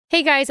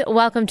Hey guys,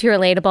 welcome to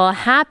Relatable.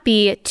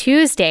 Happy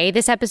Tuesday.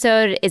 This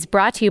episode is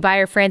brought to you by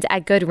our friends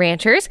at Good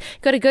Ranchers.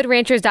 Go to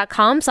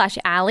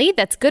goodranchers.com/Allie.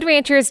 That's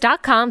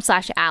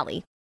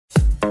goodranchers.com/Allie.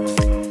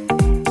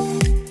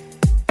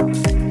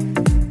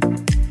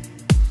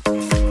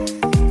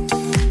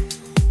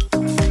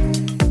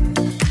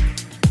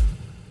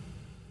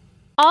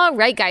 All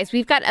right, guys,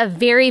 we've got a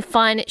very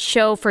fun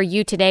show for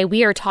you today.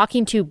 We are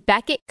talking to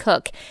Becket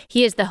Cook.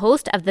 He is the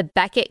host of the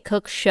Becket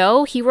Cook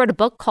Show. He wrote a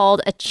book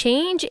called A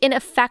Change in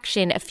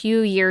Affection a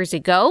few years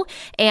ago,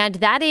 and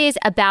that is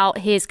about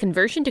his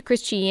conversion to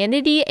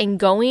Christianity and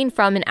going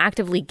from an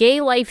actively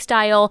gay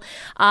lifestyle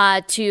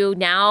to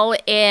now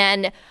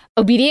an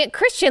obedient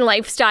Christian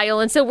lifestyle.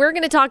 And so we're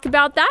going to talk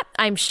about that.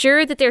 I'm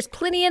sure that there's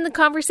plenty in the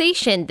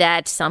conversation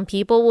that some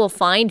people will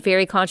find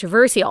very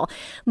controversial.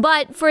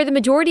 But for the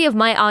majority of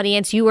my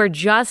audience, you are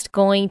just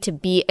going to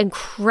be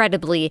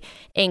incredibly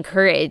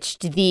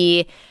encouraged.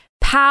 The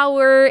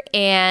power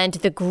and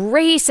the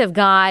grace of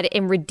God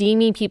in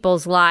redeeming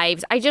people's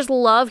lives. I just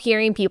love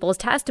hearing people's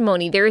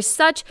testimony. There is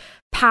such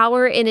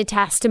power in a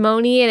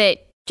testimony, and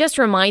it just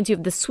reminds you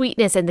of the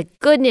sweetness and the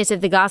goodness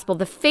of the gospel,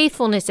 the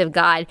faithfulness of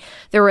God,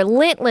 the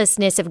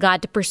relentlessness of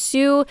God to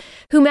pursue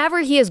whomever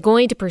he is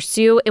going to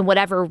pursue in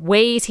whatever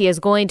ways he is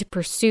going to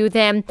pursue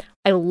them.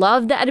 I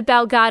love that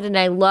about God, and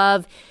I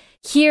love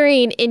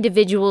hearing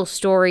individual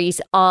stories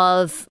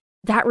of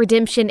that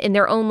redemption in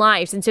their own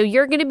lives. And so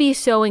you're going to be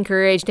so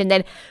encouraged. And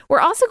then we're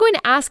also going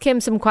to ask him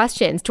some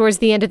questions towards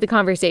the end of the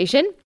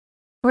conversation.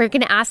 We're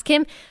going to ask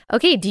him,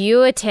 okay, do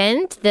you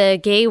attend the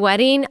gay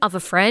wedding of a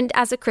friend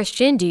as a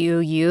Christian? Do you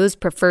use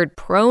preferred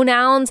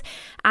pronouns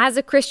as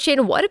a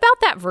Christian? What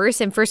about that verse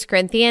in 1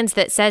 Corinthians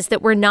that says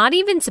that we're not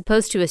even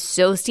supposed to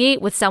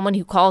associate with someone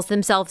who calls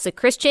themselves a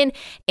Christian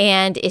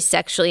and is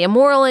sexually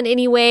immoral in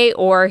any way,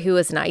 or who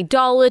is an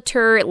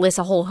idolater? It lists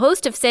a whole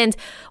host of sins.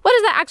 What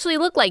does that actually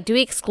look like? Do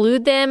we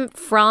exclude them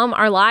from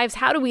our lives?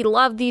 How do we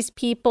love these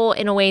people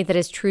in a way that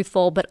is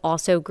truthful but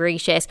also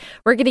gracious?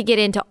 We're going to get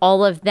into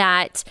all of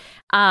that.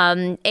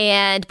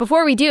 And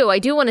before we do, I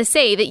do want to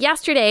say that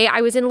yesterday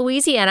I was in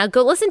Louisiana.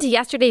 Go listen to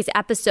yesterday's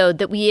episode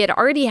that we had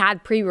already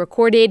had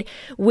pre-recorded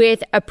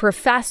with a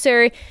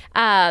professor.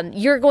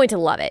 You're going to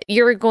love it.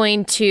 You're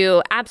going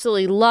to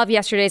absolutely love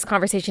yesterday's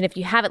conversation if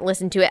you haven't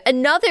listened to it.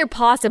 Another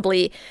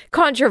possibly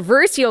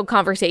controversial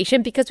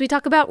conversation because we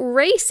talk about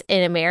race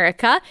in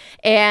America,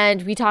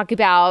 and we talk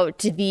about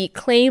the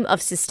claim of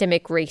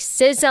systemic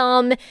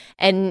racism,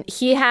 and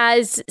he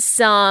has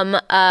some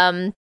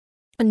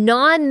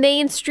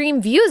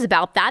non-mainstream views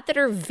about that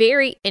are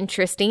very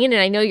interesting, and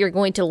I know you're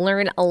going to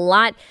learn a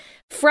lot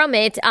from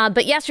it.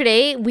 But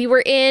yesterday we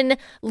were in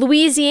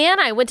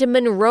Louisiana. I went to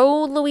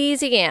Monroe,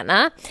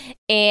 Louisiana,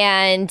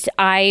 and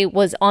I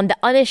was on the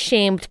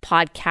Unashamed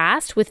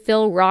podcast with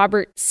Phil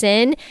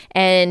Robertson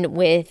and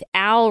with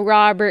Al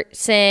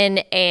Robertson,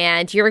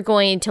 and you're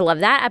going to love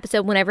that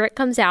episode whenever it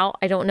comes out.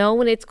 I don't know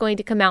when it's going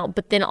to come out,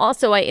 but then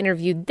also I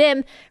interviewed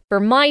them for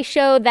my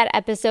show. That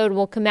episode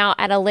will come out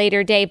at a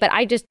later day, but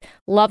I just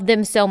love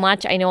them so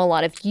much. I know a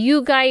lot of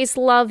you guys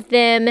love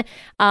them.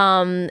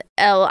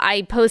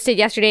 I posted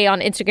yesterday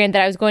on Instagram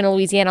that I was going to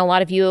Louisiana. A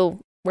lot of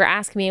you were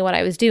asking me what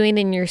I was doing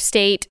in your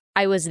state.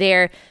 I was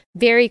there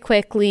very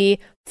quickly,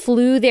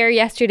 flew there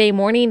yesterday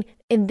morning,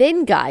 and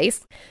then,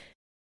 guys,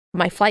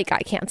 my flight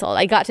got canceled.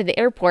 I got to the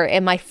airport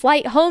and my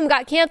flight home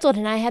got canceled,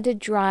 and I had to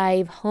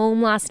drive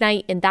home last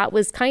night, and that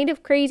was kind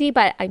of crazy,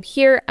 but I'm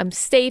here. I'm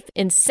safe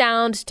and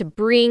sound to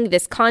bring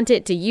this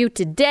content to you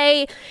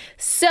today.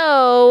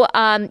 So,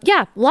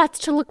 lots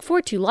to look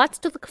forward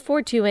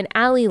to in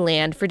Alley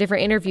Land for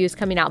different interviews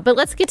coming out. But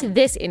let's get to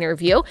this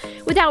interview.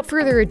 Without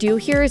further ado,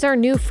 here is our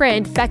new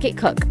friend, Becket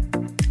Cook.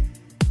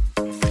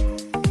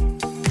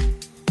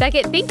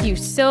 Becket, thank you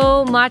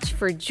so much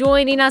for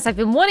joining us. I've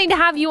been wanting to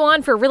have you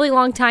on for a really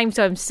long time,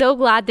 so I'm so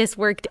glad this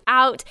worked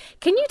out.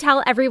 Can you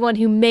tell everyone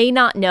who may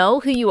not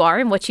know who you are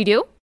and what you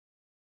do?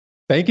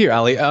 Thank you,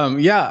 Allie.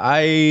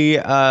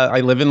 I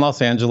live in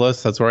Los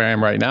Angeles. That's where I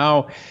am right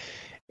now.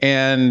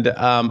 And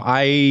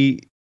I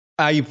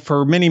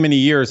for many, many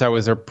years, I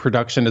was a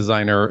production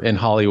designer in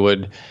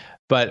Hollywood.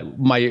 But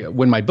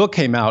when my book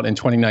came out in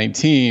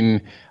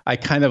 2019, I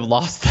kind of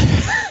lost.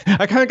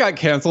 I kind of got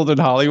canceled in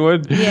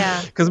Hollywood.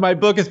 Yeah. Because my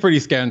book is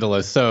pretty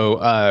scandalous. So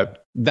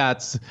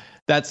that's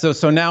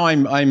so now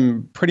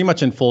I'm pretty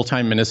much in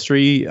full-time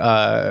ministry.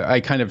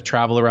 I kind of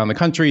travel around the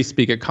country,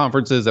 speak at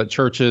conferences, at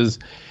churches,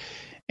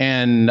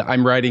 and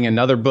I'm writing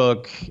another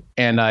book.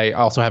 And I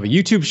also have a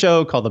YouTube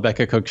show called The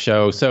Becket Cook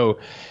Show. So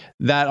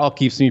that all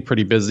keeps me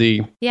pretty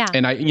busy. Yeah.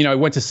 And I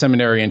went to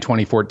seminary in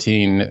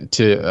 2014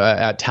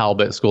 at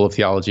Talbot School of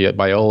Theology at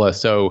Biola.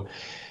 So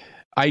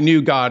I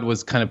knew God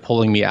was kind of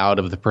pulling me out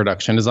of the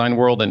production design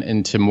world and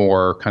into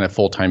more kind of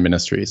full-time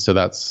ministry. So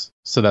that's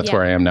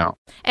where I am now.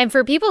 And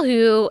for people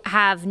who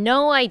have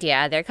no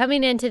idea, they're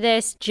coming into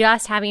this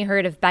just having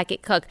heard of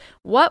Becket Cook.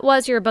 What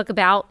was your book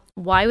about?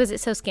 Why was it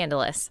so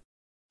scandalous?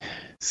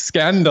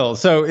 Scandal.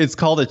 So it's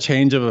called A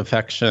Change of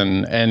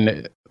Affection,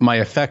 and my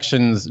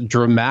affections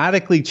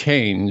dramatically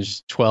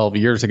changed 12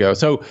 years ago.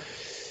 So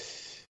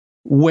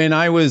when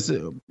I was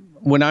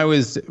when I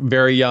was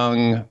very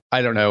young,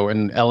 I don't know,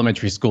 in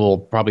elementary school,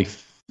 probably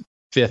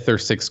fifth or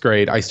sixth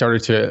grade, I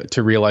started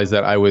to realize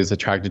that I was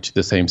attracted to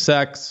the same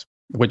sex,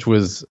 which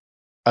was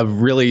a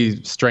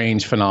really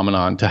strange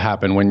phenomenon to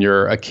happen when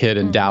you're a kid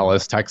in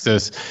Dallas,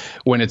 Texas,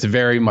 when it's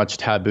very much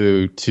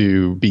taboo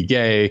to be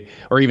gay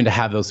or even to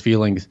have those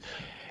feelings.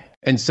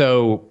 And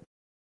so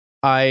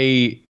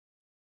I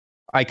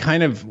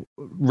kind of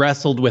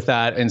wrestled with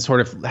that and sort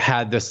of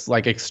had this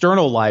like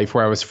external life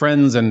where I was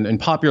friends and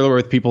popular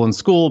with people in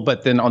school,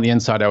 but then on the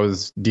inside I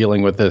was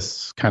dealing with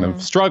this kind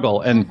of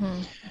struggle and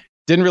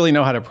didn't really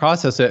know how to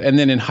process it. And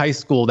then in high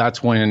school,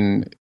 that's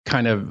when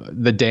kind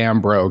of the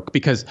dam broke,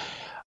 because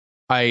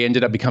I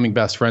ended up becoming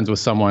best friends with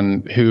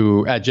someone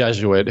who at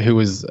Jesuit who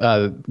was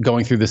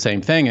going through the same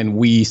thing. And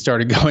we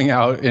started going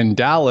out in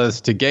Dallas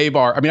to gay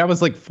bar. I mean, I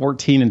was like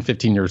 14 and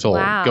 15 years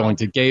old, going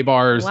to gay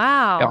bars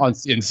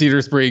in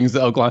Cedar Springs,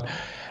 Oakland,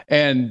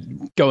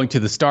 and going to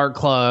the Star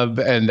Club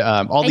and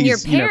all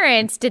these. And your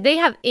parents, did they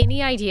have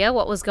any idea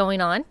what was going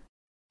on?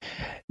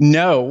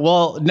 No.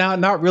 Well,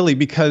 not really,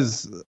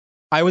 because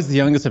I was the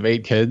youngest of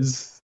 8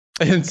 kids.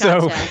 And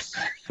so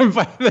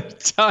by the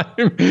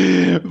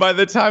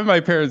time my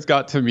parents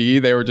got to me,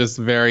 they were just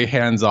very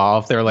hands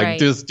off. They were like,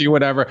 just do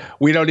whatever.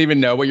 We don't even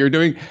know what you're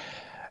doing.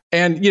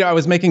 And, I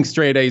was making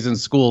straight A's in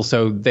school,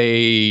 so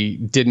they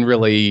didn't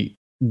really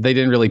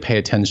pay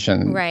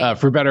attention,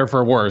 for better or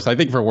for worse. I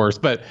think for worse.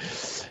 But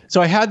so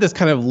I had this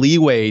kind of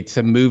leeway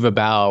to move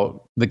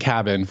about the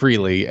cabin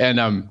freely.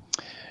 And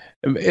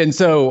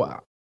so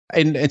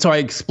I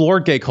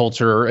explored gay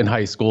culture in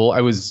high school.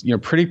 I was,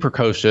 pretty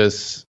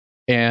precocious.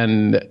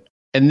 And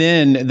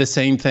then the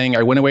same thing,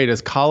 I went away to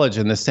college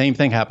and the same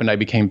thing happened. I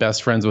became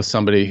best friends with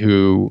somebody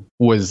who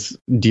was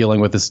dealing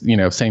with this,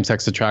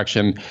 same-sex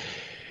attraction.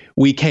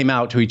 We came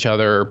out to each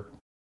other.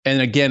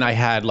 And again, I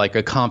had like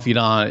a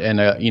confidant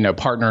and a,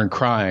 partner in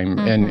crime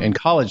in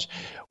college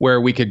where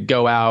we could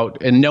go out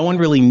and no one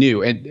really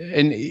knew. And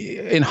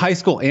in high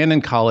school and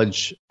in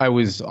college, I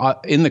was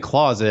in the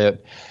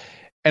closet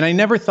and I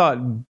never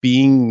thought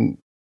being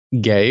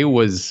gay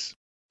was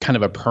kind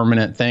of a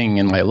permanent thing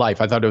in my life.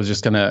 I thought it was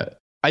just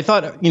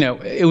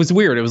it was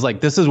weird. It was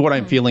like, this is what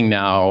I'm feeling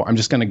now. I'm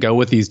just going to go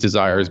with these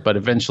desires, but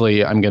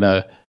eventually I'm going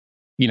to,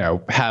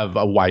 have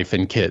a wife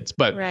and kids.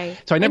 But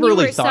so I never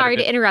really thought. Sorry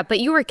to interrupt, but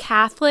you were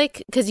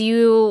Catholic because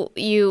you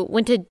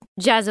went to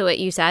Jesuit,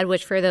 you said,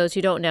 which for those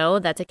who don't know,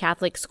 that's a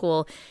Catholic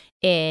school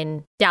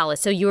in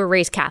Dallas. So you were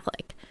raised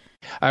Catholic.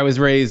 I was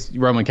raised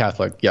Roman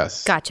Catholic.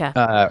 Yes.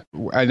 Gotcha.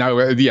 I know.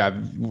 Yeah.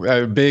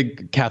 A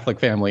big Catholic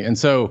family. And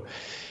so,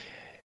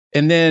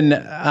 And then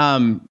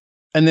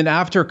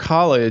after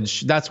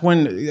college,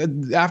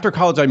 after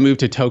college, I moved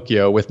to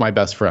Tokyo with my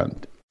best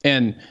friend.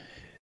 And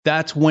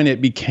that's when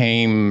it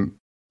became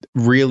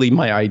really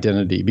my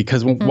identity.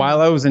 Because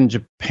while I was in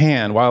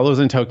Japan, while I was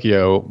in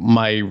Tokyo,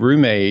 my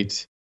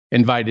roommate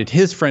invited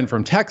his friend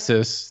from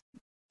Texas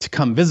to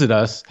come visit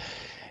us.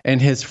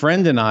 And his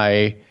friend and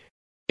I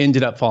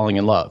ended up falling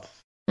in love.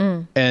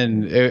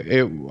 And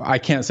I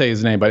can't say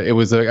his name, but it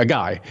was a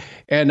guy.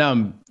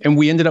 And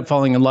we ended up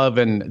falling in love.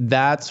 And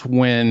that's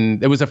when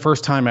it was the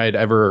first time I had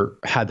ever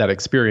had that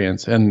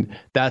experience. And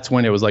that's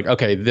when it was like,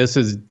 okay, this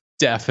is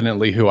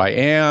definitely who I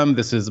am.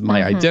 This is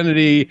my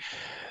identity.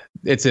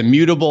 It's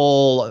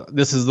immutable.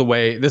 This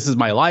is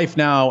my life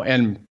now.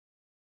 And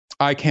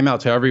I came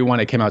out to everyone.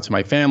 I came out to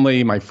my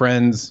family, my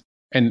friends.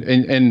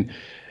 And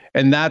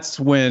that's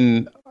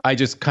when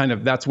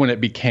that's when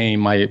it became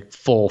my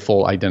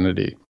full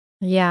identity.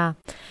 Yeah.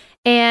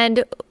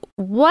 And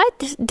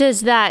what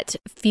does that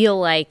feel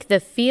like? The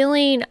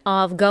feeling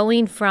of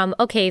going from,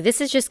 okay,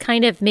 this is just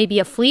kind of maybe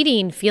a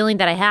fleeting feeling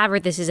that I have, or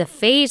this is a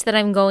phase that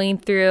I'm going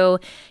through.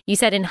 You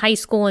said in high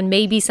school and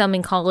maybe some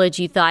in college,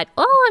 you thought,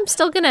 oh, I'm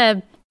still going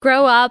to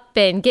grow up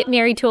and get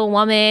married to a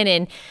woman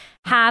and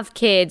have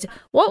kids.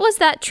 What was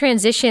that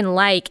transition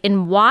like?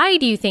 And why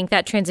do you think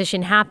that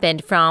transition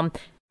happened from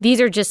these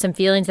are just some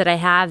feelings that I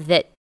have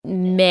that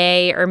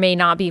may or may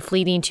not be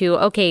fleeting to,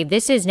 okay,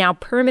 this is now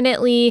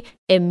permanently,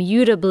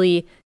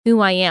 immutably who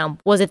I am?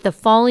 Was it the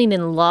falling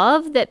in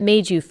love that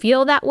made you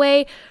feel that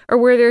way? Or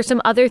were there some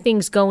other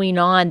things going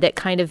on that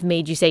kind of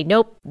made you say,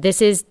 nope,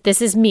 this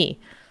is me?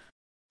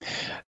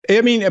 I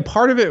mean, a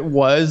part of it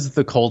was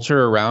the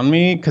culture around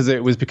me because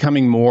it was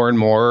becoming more and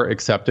more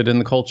accepted in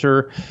the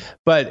culture.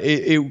 But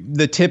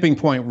the tipping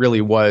point really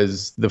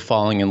was the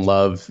falling in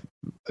love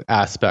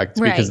aspect,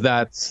 because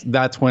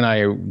that's when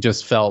I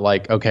just felt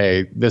like,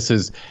 okay,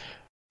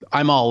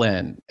 I'm all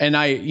in. And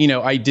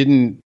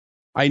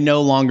I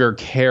no longer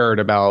cared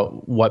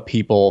about what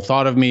people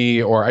thought of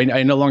me, or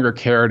I no longer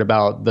cared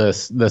about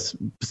this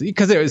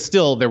because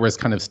there was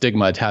kind of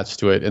stigma attached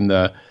to it in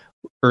the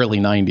early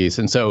 90s.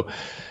 And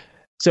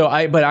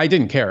but I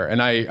didn't care.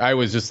 And I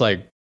was just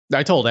like,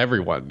 I told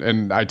everyone,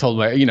 and I told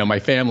my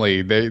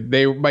family,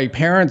 my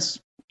parents'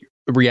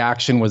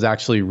 reaction was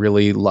actually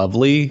really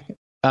lovely.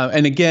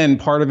 And again,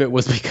 part of it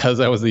was because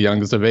I was the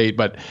youngest of 8,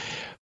 but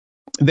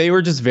they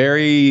were just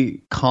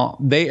very calm.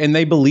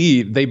 They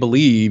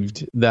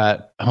believed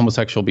that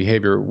homosexual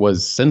behavior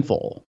was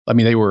sinful. I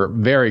mean, they were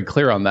very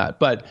clear on that,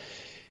 but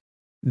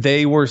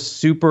they were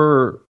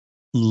super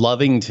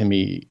loving to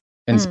me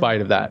in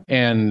spite of that.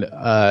 And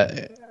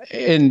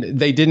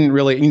they didn't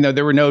really,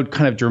 there were no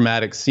kind of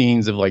dramatic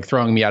scenes of like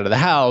throwing me out of the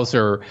house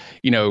or,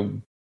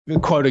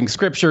 quoting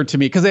scripture to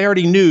me, because they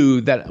already knew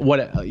that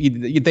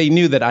they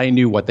knew that I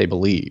knew what they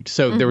believed.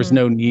 So there was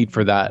no need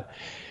for that.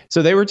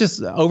 So they were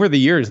just, over the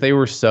years, they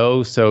were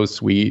so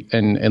sweet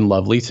and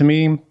lovely to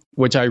me,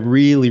 which I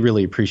really,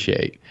 really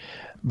appreciate.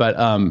 But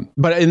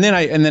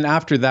then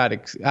after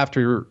that,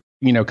 after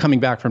coming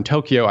back from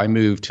Tokyo, I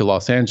moved to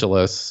Los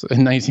Angeles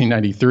in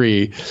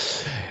 1993.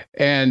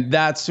 And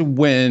that's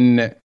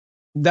when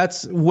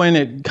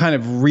it kind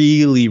of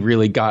really,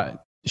 really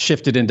got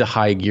shifted into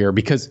high gear,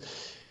 because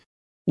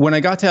when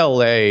I got to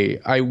LA,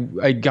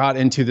 I got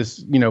into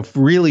this,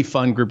 really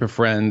fun group of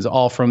friends,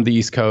 all from the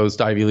East Coast,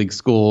 Ivy League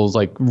schools,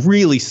 like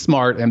really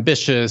smart,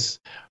 ambitious.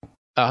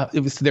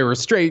 There were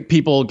straight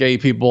people, gay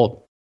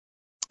people,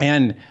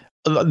 and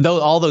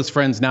all those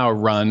friends now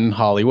run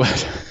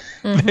Hollywood.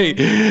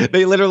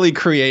 They literally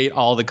create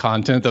all the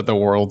content that the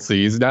world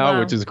sees now,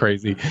 which is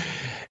crazy.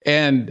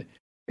 And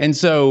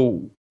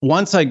so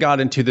once I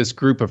got into this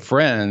group of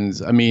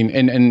friends, I mean,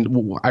 and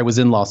I was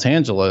in Los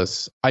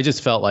Angeles, I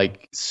just felt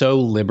like so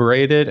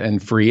liberated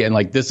and free. And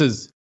like, this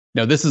is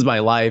my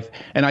life.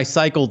 And I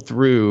cycled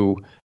through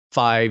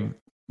 5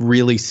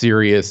 really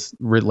serious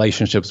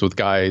relationships with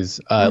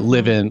guys,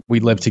 we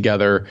lived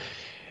together.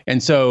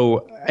 And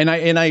so,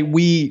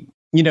 we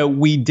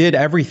did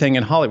everything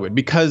in Hollywood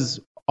because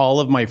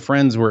all of my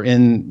friends were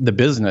in the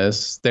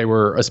business. They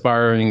were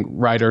aspiring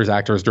writers,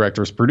 actors,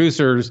 directors,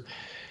 producers.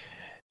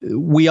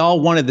 We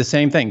all wanted the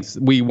same things.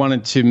 We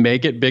wanted to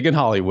make it big in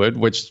Hollywood,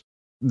 which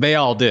they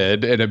all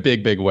did in a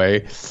big, big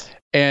way.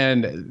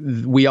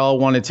 And we all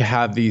wanted to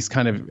have these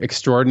kind of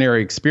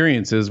extraordinary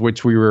experiences,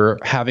 which we were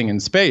having in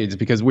spades,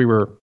 because we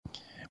were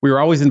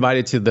always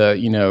invited to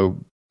the,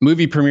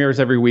 movie premieres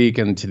every week,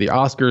 and to the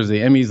Oscars,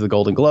 the Emmys, the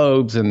Golden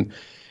Globes, and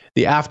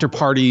the after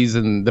parties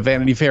and the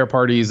Vanity Fair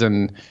parties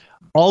and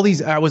all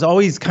these. I was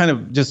always kind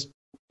of just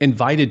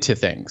invited to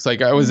things.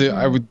 Like I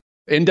would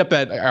end up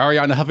at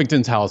Ariana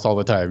Huffington's house all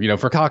the time,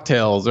 for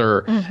cocktails,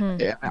 or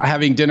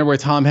having dinner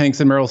with Tom Hanks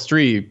and Meryl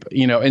Streep,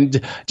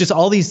 and just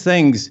all these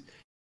things.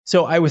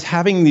 So I was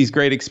having these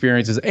great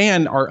experiences.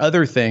 And our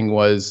other thing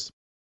was,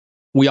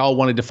 we all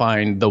wanted to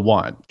find the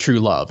one, true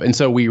love. And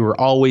so we were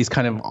always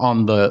kind of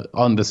on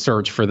the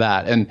search for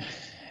that. And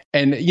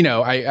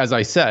as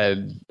I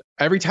said,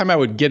 every time I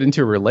would get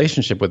into a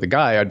relationship with a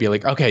guy, I'd be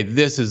like, okay,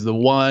 this is the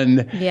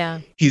one. Yeah.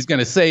 He's going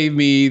to save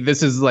me.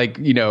 This is like,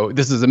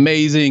 this is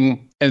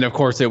amazing. And of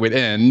course it would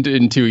end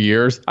in 2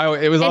 years.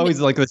 It was always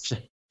like the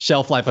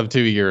shelf life of 2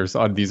 years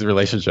on these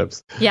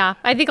relationships. Yeah.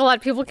 I think a lot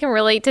of people can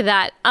relate to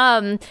that.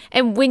 And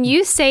when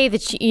you say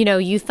that,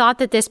 you thought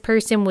that this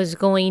person was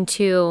going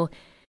to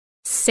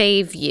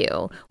save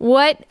you,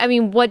 what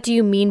do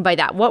you mean by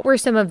that? What were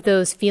some of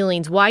those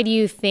feelings? Why do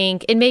you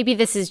think, and maybe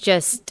this is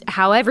just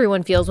how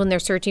everyone feels when they're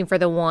searching for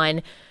the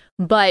one,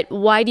 but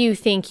why do you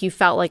think you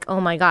felt like,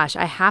 oh my gosh,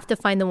 I have to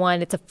find the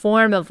one? It's a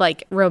form of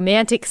like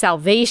romantic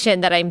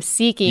salvation that I'm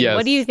seeking. Yes.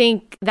 What do you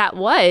think that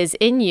was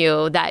in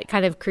you that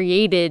kind of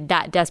created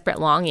that desperate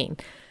longing?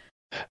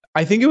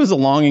 I think it was a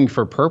longing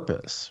for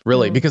purpose,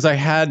 really, because I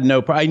had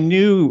I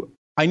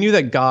knew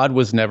that God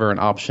was never an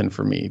option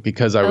for me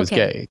because I was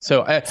gay.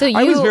 So I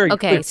was very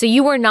clear. So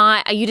you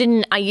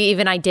didn't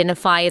even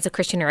identify as a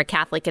Christian or a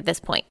Catholic at this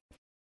point?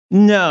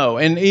 No.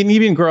 And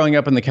even growing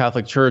up in the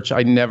Catholic Church,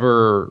 I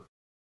never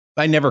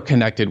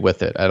connected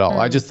with it at all.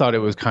 I just thought it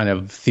was kind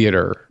of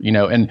theater,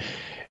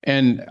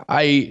 and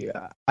I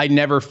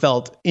never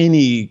felt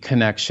any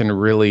connection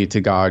really to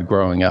God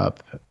growing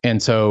up.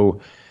 And so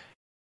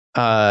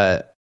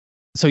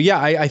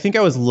yeah, I think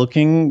I was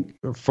looking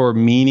for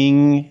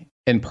meaning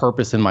and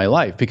purpose in my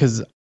life,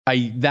 because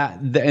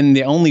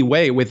the only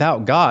way,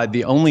 without God,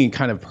 the only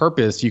kind of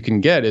purpose you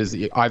can get is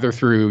either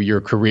through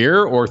your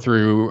career or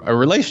through a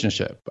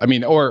relationship.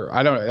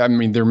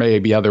 There may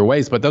be other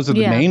ways, but those are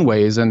the main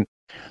ways. And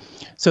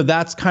so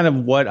that's kind of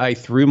what I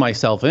threw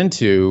myself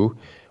into,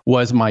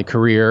 was my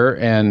career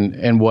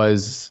and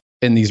was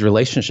in these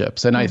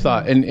relationships. And I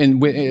thought,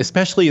 and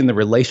especially in the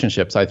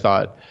relationships, I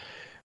thought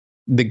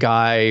the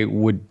guy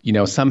would,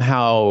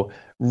 somehow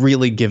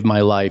really give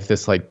my life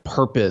this like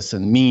purpose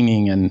and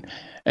meaning, and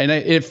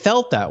it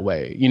felt that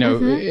way,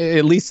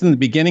 at least in the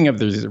beginning of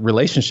the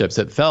relationships,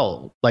 it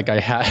felt like I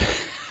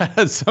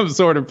had some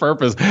sort of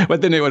purpose, but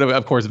then it would have,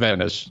 of course,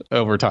 vanish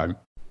over time.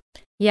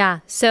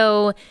 Yeah.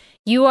 So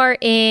you are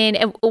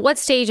in what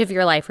stage of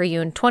your life? Are you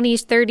in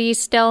 20s, 30s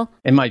still?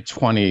 In my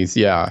 20s,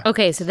 yeah.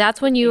 Okay, so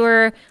that's when you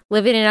were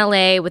living in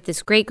LA with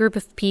this great group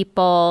of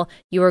people.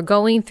 You were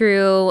going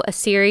through a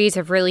series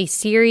of really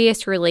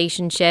serious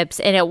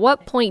relationships. And at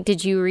what point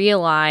did you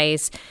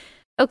realize,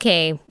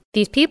 okay,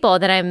 these people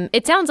that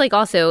it sounds like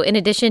also, in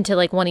addition to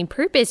like wanting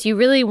purpose, you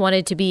really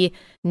wanted to be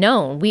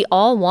known. We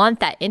all want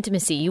that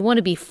intimacy. You want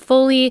to be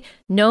fully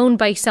known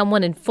by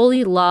someone and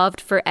fully loved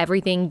for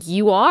everything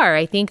you are.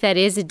 I think that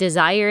is a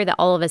desire that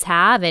all of us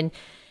have. And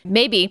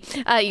maybe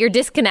your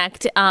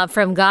disconnect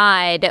from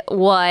God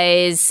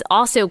was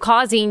also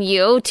causing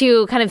you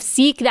to kind of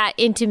seek that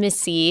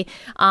intimacy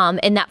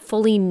and that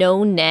fully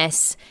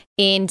knownness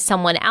in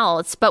someone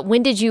else. But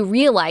when did you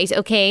realize,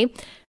 okay,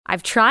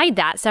 I've tried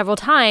that several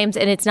times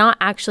and it's not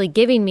actually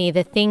giving me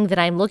the thing that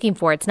I'm looking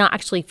for. It's not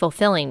actually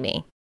fulfilling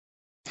me.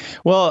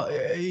 Well,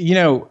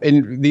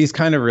 in these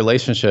kind of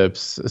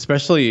relationships,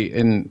 especially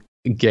in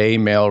gay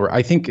male,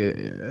 I think,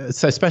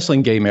 especially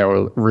in gay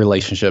male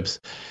relationships,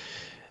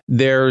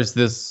 there's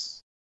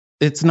this,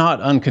 it's not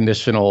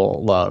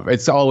unconditional love.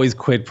 It's always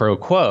quid pro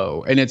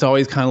quo. And it's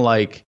always kind of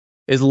like,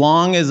 as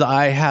long as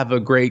I have a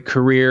great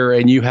career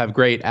and you have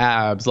great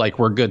abs, like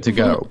we're good to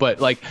go. But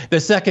like the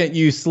second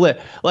you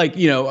slip, like,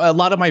 a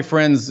lot of my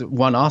friends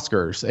won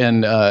Oscars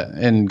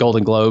and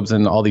Golden Globes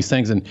and all these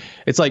things. And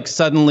it's like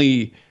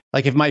suddenly,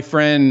 like if my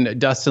friend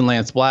Dustin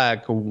Lance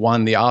Black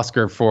won the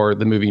Oscar for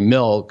the movie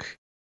Milk,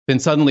 then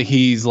suddenly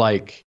he's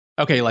like,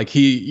 okay, like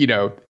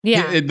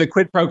the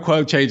quid pro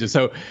quo changes.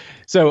 So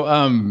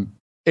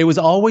it was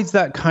always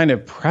that kind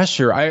of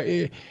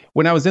pressure.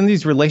 When I was in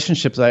these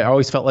relationships, I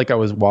always felt like I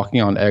was walking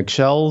on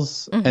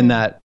eggshells and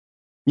that,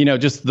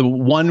 just the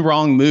one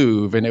wrong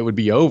move and it would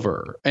be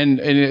over. And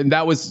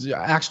that was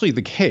actually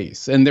the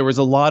case. And there was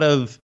a lot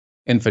of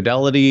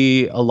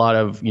infidelity, a lot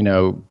of,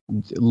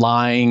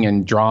 lying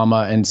and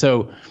drama. And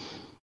so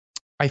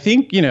I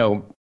think,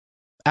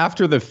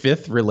 after the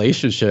fifth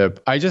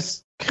relationship, I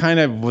just kind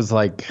of was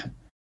like,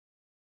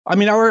 I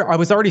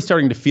was already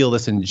starting to feel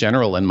this in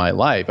general in my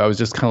life. I was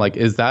just kind of like,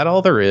 is that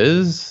all there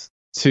is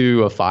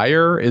to a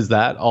fire? Is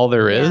that all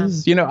there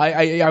is?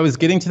 I was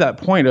getting to that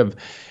point of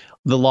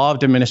the law of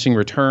diminishing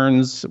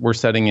returns were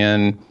setting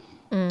in.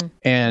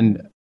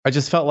 And I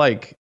just felt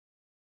like,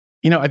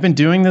 I've been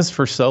doing this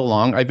for so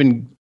long. I've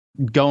been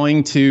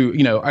going to,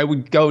 I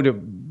would go to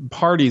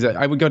parties.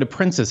 I would go to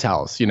Prince's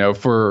house,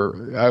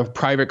 for a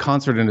private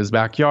concert in his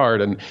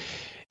backyard and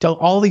tell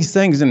all these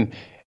things. And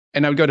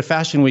I would go to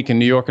Fashion Week in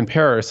New York and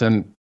Paris.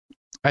 And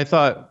I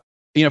thought,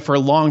 for a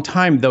long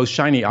time, those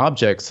shiny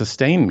objects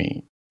sustained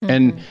me.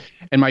 And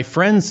my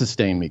friends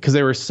sustained me because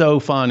they were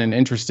so fun and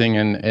interesting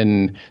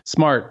and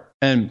smart.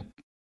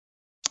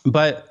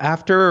 But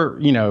after,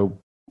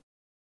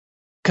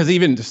 because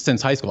even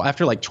since high school,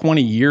 after like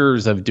 20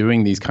 years of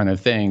doing these kind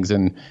of things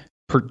and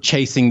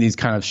chasing these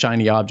kind of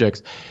shiny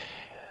objects,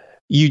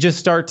 you just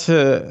start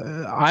to,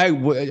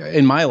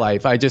 in my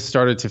life, I just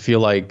started to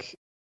feel like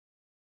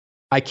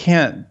I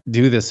can't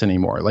do this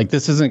anymore. Like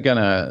this isn't going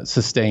to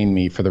sustain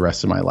me for the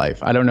rest of my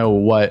life. I don't know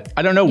what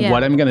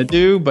I'm going to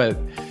do, but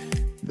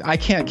I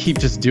can't keep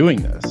just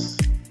doing this.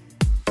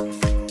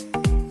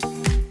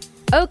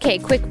 Okay,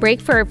 quick break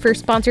for our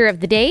first sponsor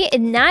of the day,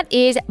 and that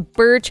is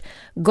Birch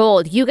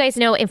Gold. You guys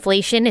know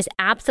inflation is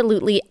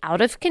absolutely out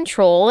of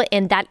control,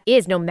 and that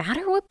is, no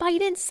matter what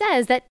Biden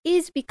says, that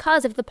is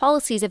because of the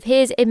policies of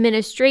his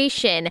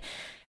administration.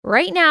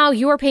 Right now,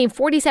 you are paying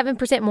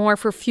 47% more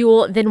for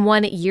fuel than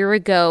 1 year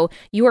ago.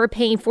 You are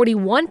paying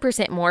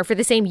 41% more for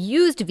the same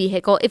used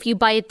vehicle if you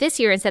buy it this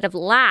year instead of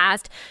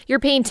last. You're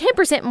paying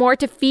 10% more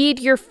to feed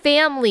your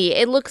family.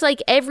 It looks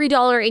like every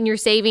dollar in your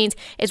savings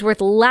is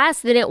worth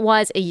less than it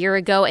was a year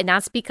ago, and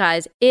that's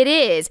because it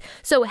is.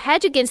 So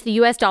hedge against the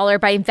U.S. dollar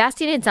by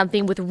investing in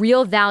something with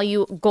real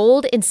value,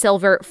 gold and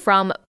silver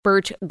from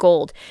Birch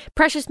Gold.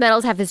 Precious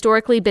metals have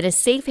historically been a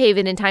safe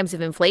haven in times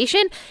of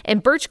inflation,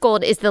 and Birch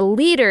Gold is the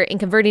leader in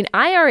converting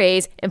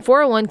IRAs and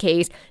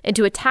 401ks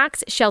into a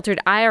tax-sheltered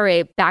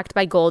IRA backed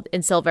by gold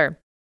and silver.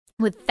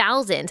 With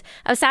thousands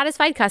of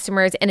satisfied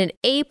customers and an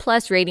A+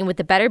 rating with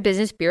the Better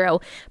Business Bureau,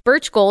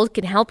 Birch Gold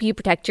can help you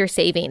protect your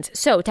savings.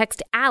 So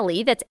text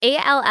Allie, that's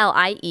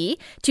ALLIE,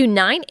 to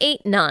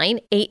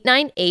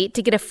 989-898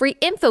 to get a free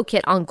info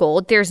kit on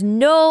gold. There's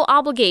no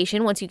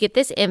obligation once you get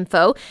this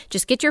info.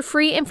 Just get your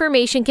free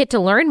information kit to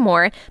learn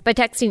more by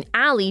texting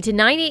Allie to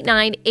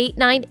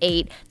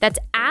 989-898. That's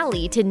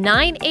Allie to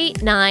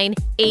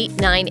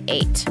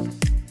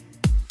 989-898.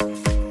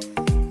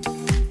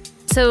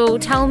 So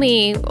tell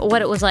me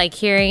what it was like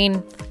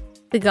hearing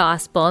the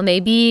gospel,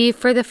 maybe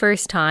for the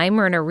first time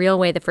or in a real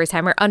way the first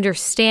time, or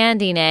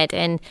understanding it.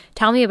 And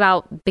tell me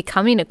about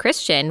becoming a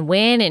Christian,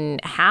 when and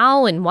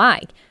how and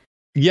why.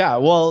 Yeah,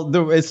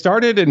 well, it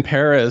started in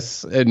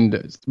Paris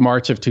in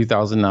March of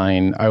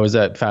 2009. I was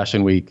at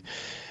Fashion Week.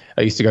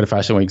 I used to go to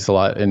Fashion Weeks a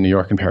lot in New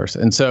York and Paris.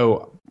 And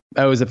so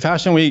I was at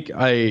Fashion Week.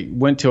 I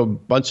went to a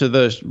bunch of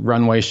the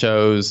runway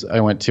shows.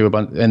 I went to a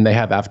bunch, and they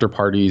have after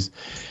parties.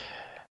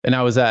 And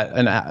I was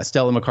at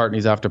Stella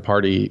McCartney's after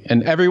party,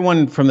 and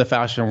everyone from the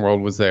fashion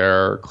world was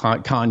there.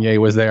 Kanye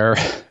was there.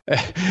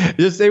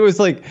 It was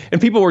like, and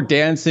people were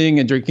dancing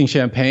and drinking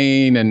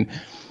champagne, and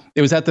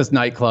it was at this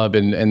nightclub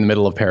in the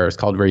middle of Paris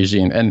called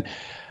Regine. And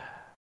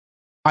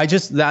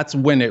that's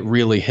when it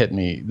really hit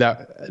me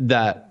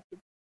that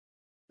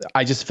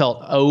I just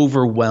felt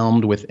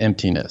overwhelmed with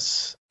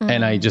emptiness.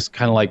 And I just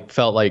kind of like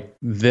felt like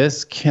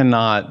this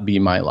cannot be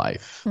my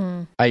life.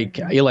 I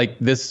like,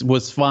 this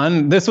was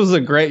fun. This was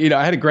a great,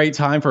 I had a great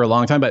time for a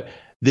long time, but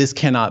this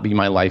cannot be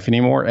my life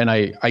anymore. And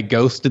I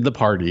ghosted the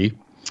party.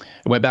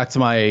 I went back to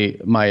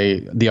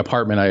the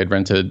apartment I had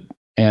rented,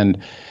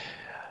 and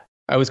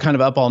I was kind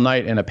of up all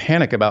night in a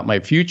panic about my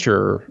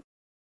future.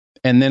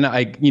 And then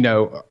I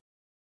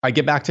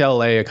get back to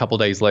LA a couple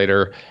days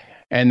later,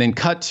 and then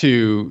cut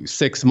to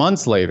 6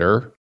 months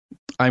later,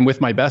 I'm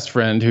with my best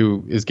friend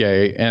who is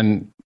gay,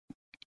 and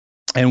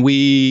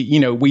we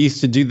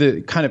used to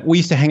do we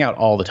used to hang out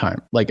all the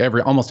time, like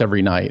almost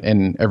every night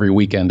and every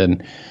weekend.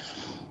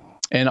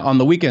 And on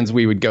the weekends,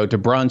 we would go to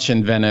brunch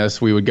in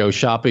Venice. We would go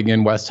shopping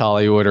in West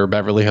Hollywood or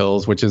Beverly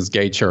Hills, which is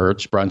gay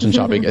church, brunch and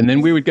shopping. And then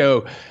we would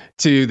go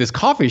to this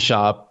coffee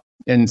shop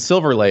in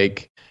Silver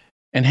Lake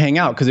and hang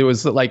out, because it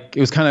was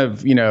kind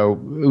of,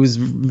 it was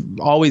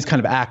always kind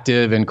of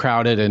active and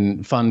crowded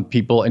and fun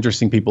people,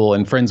 interesting people,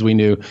 and friends we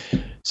knew.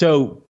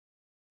 So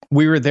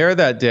we were there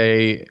that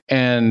day,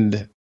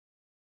 and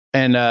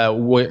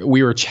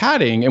we were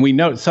chatting,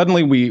 and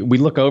suddenly we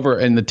look over,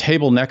 and the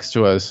table next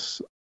to us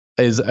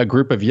is a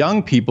group of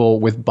young people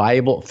with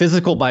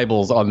physical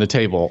Bibles on the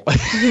table.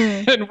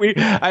 And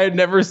I had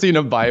never seen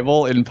a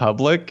Bible in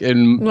public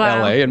in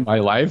LA in my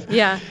life.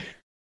 Yeah.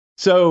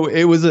 So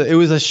it was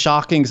a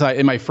shocking sight,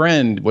 and my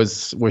friend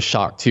was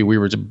shocked too. We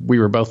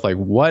were both like,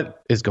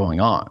 "What is going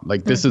on?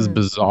 Like, this is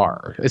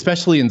bizarre,"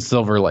 especially in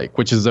Silver Lake,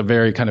 which is a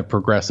very kind of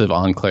progressive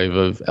enclave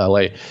of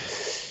LA.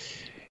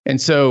 And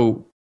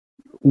so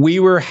we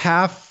were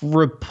half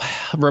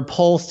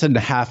repulsed and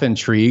half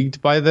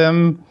intrigued by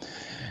them.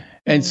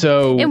 And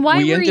so, and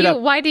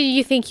why do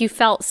you think you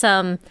felt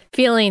some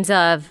feelings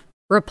of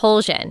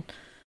repulsion?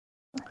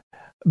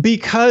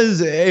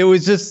 Because it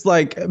was just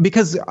like,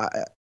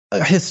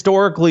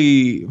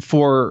 historically,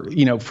 for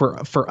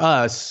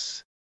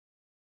us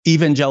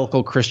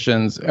evangelical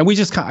Christians, and we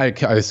just I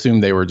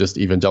assume they were just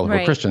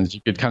evangelical Christians. You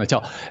could kind of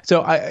tell.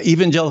 So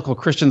evangelical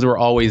Christians were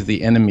always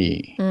the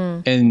enemy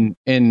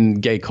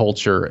in gay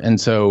culture, and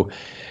so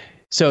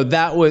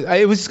that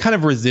it was kind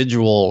of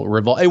residual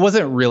revolt. It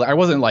wasn't really. I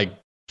wasn't like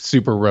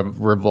super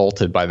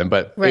revolted by them,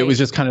 but it was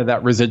just kind of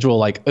that residual,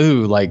 like,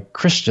 ooh, like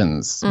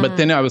Christians. But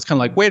then I was kind of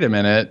like, wait a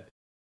minute.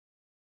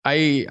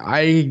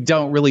 I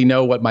don't really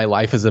know what my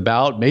life is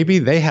about. Maybe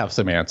they have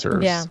some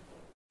answers. Yeah.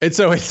 And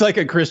so it's like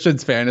a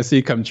Christian's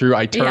fantasy come true.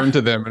 I turn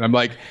to them and I'm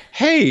like,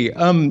 hey,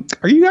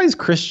 are you guys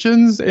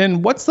Christians?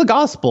 And what's the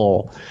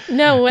gospel?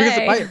 No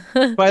way.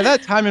 Because by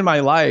that time in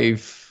my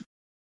life,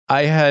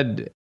 by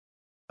that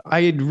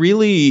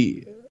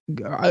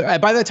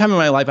time in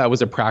my life, I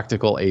was a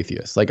practical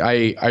atheist. Like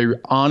I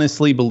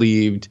honestly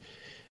believed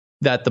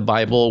that the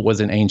Bible was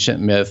an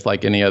ancient myth,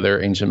 like any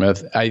other ancient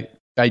myth.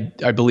 I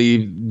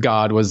believe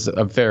God was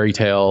a fairy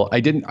tale. I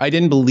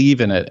didn't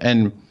believe in it.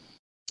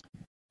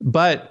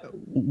 But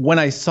when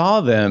I saw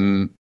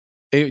them,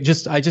 I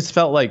just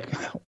felt like,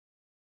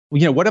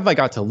 what have I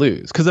got to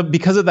lose?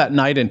 Because of that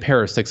night in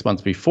Paris 6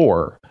 months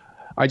before,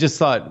 I just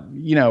thought,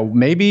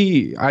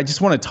 maybe I just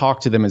want to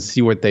talk to them and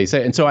see what they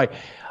say. And so I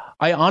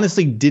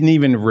honestly didn't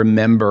even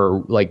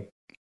remember like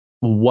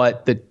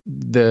what the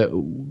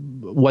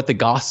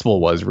gospel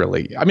was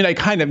really. I mean, I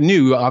kind of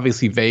knew,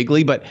 obviously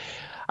vaguely, but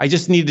I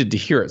just needed to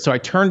hear it. So I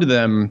turned to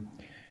them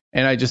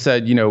and I just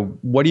said,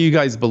 what do you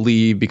guys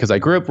believe? Because I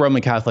grew up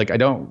Roman Catholic. I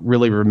don't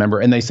really remember.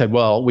 And they said,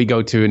 well, we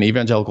go to an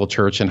evangelical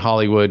church in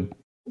Hollywood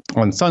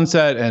on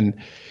Sunset. And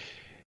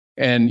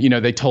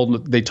they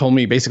told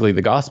me basically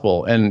the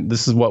gospel, and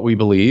this is what we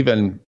believe.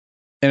 And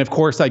of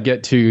course I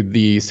get to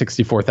the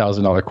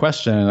 $64,000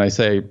 question, and I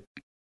say,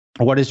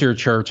 what does your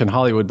church in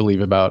Hollywood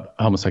believe about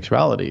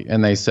homosexuality?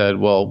 And they said,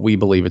 well, we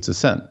believe it's a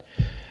sin.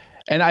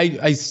 And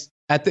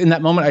in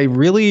that moment,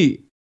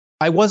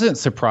 I wasn't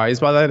surprised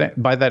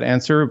by that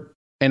answer,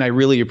 and I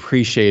really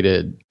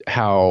appreciated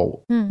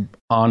how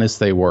honest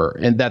they were,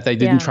 and that they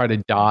didn't try to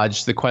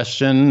dodge the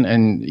question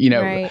and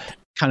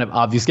kind of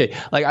obfuscate.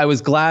 Like, I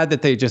was glad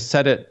that they just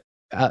said it,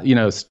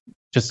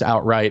 just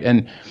outright.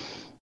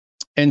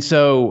 And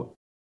so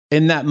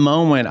in that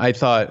moment, I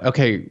thought,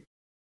 okay,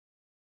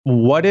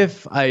 what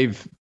if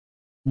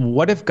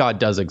God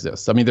does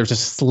exist? I mean, there's a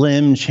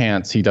slim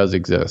chance he does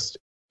exist,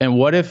 and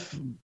what if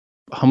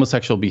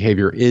homosexual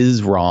behavior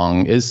is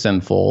wrong, is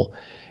sinful?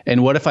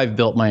 And what if I've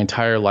built my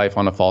entire life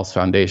on a false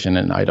foundation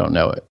and I don't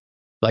know it?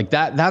 Like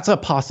that's a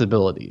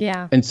possibility.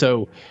 Yeah. And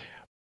so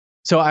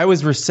I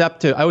was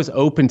receptive. I was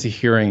open to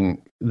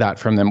hearing that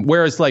from them.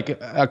 Whereas like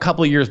a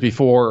couple of years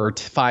before, or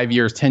 5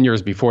 years, 10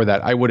 years before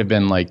that, I would have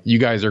been like, you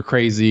guys are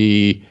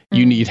crazy.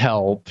 You need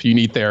help. You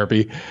need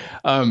therapy.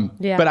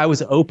 But I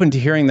was open to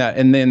hearing that.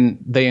 And then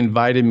they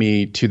invited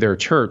me to their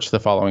church the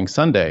following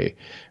Sunday,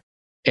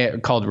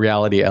 called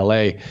Reality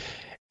LA.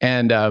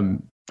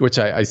 And which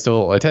I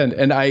still attend.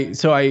 And I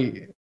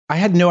I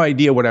had no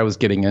idea what I was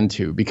getting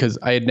into because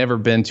I had never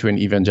been to an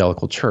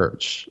evangelical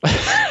church.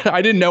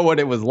 I didn't know what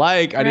it was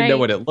like. I didn't know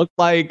what it looked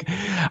like.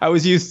 I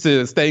was used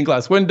to stained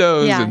glass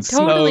windows and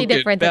totally smoke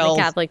different and than bells.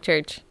 the Catholic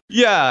Church.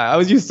 Yeah, I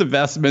was used to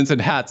vestments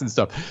and hats and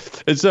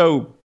stuff. And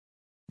so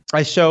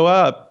I show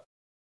up.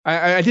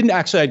 I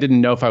didn't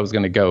know if I was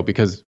going to go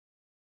because,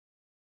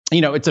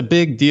 it's a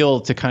big deal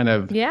to kind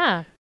of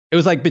It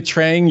was like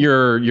betraying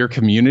your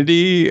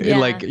community. Yeah.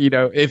 Like,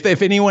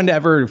 if anyone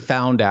ever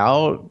found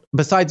out,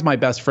 besides my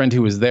best friend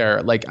who was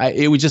there, like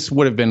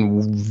would have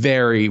been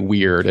very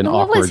weird and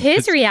awkward. What was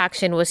his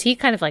reaction? Was he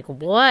kind of like,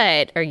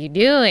 what are you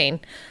doing?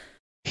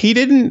 He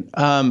didn't,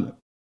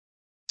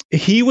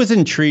 he was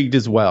intrigued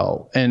as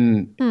well.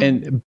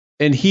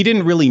 And he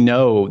didn't really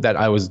know that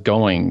I was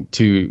going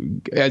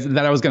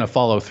to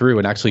follow through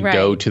and actually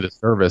go to the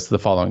service the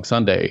following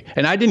Sunday.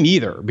 And I didn't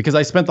either, because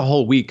I spent the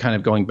whole week kind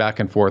of going back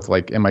and forth.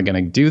 Like, am I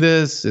going to do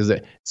this? Is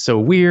it so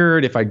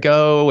weird if I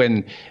go?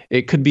 And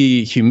it could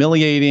be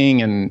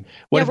humiliating. And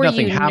what if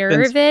nothing happens? Were you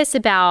nervous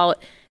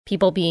about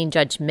people being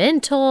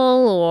judgmental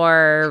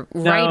or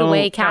right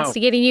away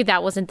castigating you?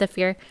 That wasn't the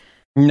fear?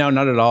 No,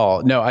 not at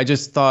all. No, I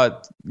just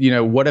thought,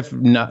 what if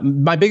not?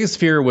 My biggest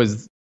fear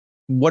was,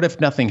 what if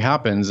nothing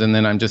happens and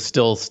then I'm just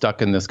still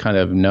stuck in this kind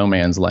of no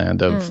man's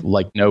land of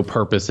like no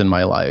purpose in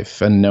my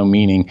life and no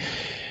meaning.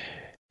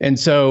 And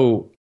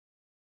so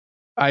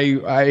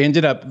I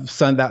ended up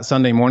that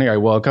Sunday morning, I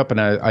woke up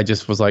and I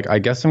just was like, I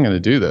guess I'm going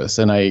to do this.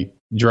 And I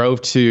drove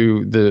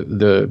to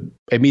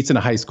it meets in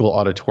a high school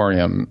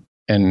auditorium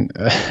in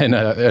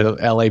a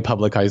LA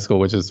public high school,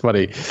 which is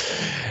funny.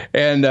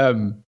 And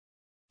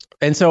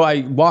so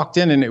I walked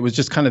in and it was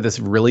just kind of this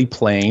really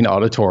plain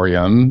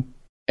auditorium.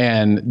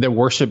 And the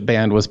worship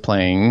band was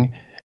playing.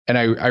 And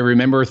I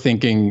remember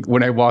thinking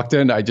when I walked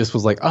in, I just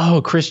was like,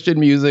 oh, Christian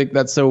music.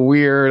 That's so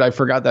weird. I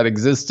forgot that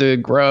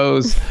existed.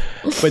 Gross.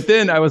 But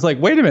then I was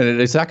like, wait a minute.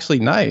 It's actually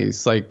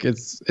nice. Like and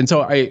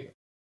so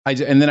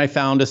and then I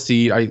found a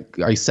seat.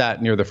 I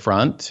sat near the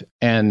front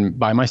and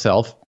by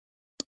myself.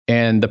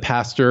 And the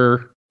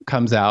pastor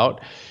comes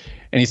out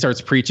and he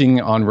starts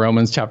preaching on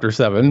Romans chapter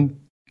 7.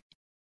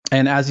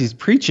 And as he's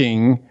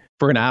preaching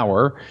for an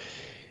hour,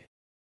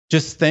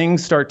 just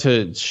things start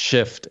to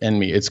shift in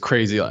me. It's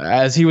crazy.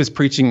 As he was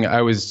preaching,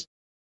 I was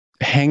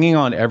hanging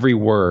on every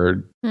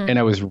word and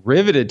I was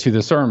riveted to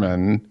the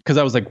sermon because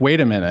I was like,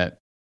 wait a minute.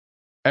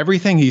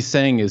 Everything he's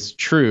saying is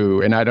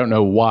true. And I don't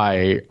know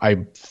why I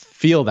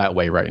feel that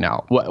way right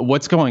now.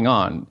 What's going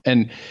on?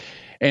 And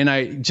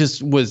I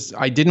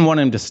didn't want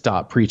him to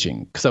stop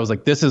preaching because I was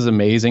like, this is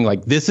amazing.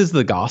 Like, this is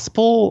the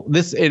gospel.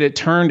 It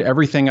turned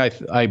everything I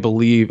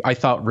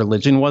thought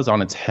religion was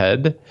on its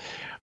head.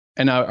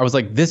 And I was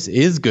like, this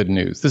is good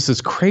news. This is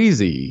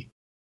crazy.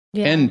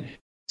 Yeah. And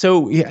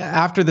so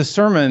after the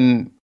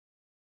sermon,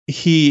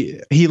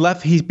 he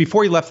left.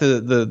 Before he left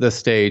the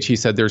stage, he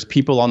said, there's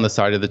people on the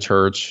side of the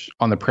church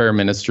on the prayer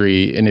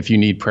ministry. And if you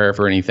need prayer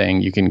for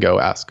anything, you can go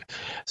ask.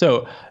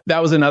 So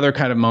that was another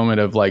kind of moment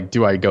of like,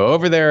 do I go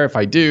over there? If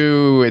I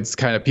do, it's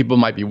kind of people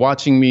might be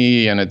watching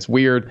me and it's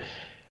weird.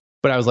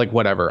 But I was like,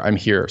 whatever, I'm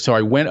here. So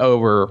I went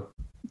over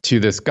to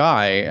this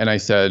guy and I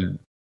said,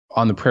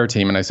 on the prayer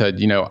team, and I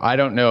said, I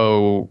don't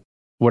know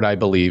what I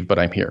believe, but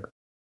I'm here.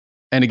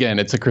 And again,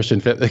 it's a Christian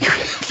fantasy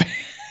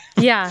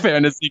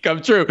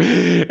come true.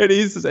 And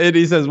he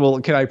says, well,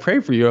 can I pray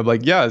for you? I'm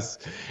like, yes.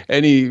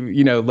 And he,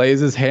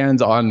 lays his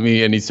hands on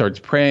me and he starts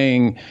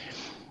praying.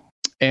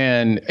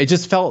 And it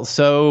just felt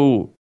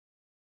so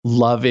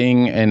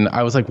loving. And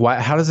I was like, why?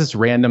 How does this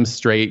random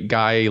straight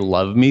guy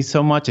love me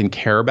so much and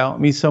care about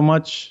me so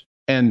much?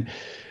 And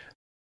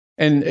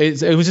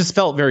it was just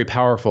felt very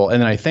powerful. And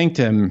then I thanked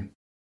him.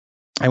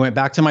 I went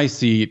back to my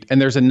seat and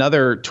there's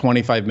another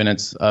 25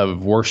 minutes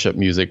of worship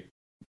music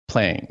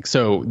playing.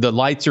 So the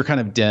lights are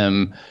kind of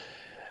dim.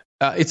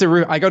 I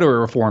go to a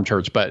Reformed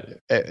church, but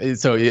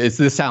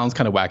this sounds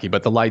kind of wacky,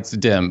 but the lights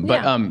dim.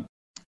 But,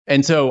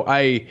 and so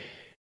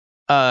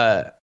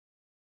as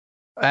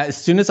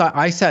soon as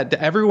I sat,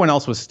 everyone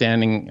else was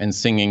standing and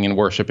singing and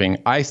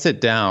worshiping. I sit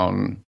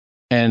down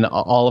and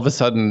all of a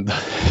sudden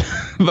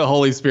the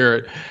Holy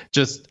Spirit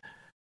just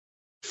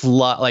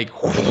like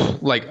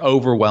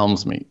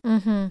overwhelms me.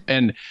 Mm-hmm.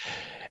 And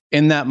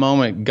in that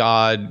moment,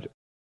 God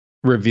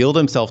revealed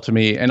himself to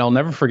me. And I'll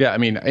never forget. I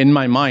mean, in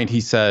my mind,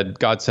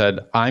 God said,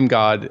 I'm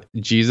God.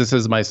 Jesus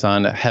is my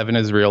son. Heaven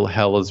is real.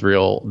 Hell is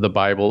real. The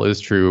Bible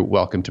is true.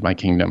 Welcome to my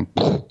kingdom.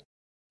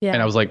 Yeah.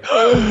 And I was like,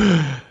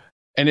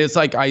 and it's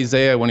like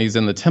Isaiah when he's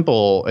in the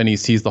temple and he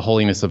sees the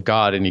holiness of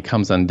God and he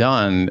comes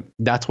undone.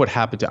 That's what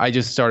happened I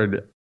just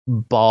started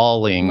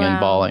bawling and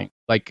bawling.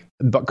 Like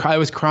I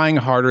was crying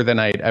harder than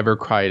I'd ever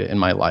cried in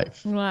my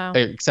life,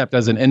 except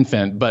as an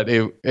infant. But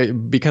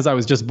because I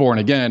was just born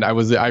again, I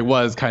was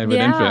kind of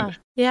an infant.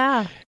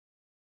 Yeah.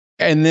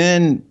 And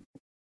then,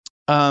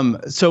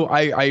 so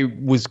I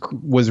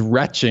was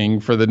retching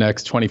for the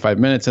next 25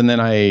 minutes, and then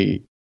I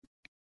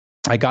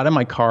got in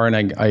my car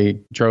and I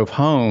drove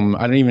home.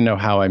 I don't even know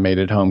how I made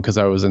it home because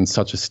I was in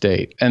such a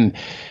state. And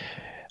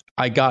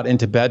I got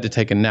into bed to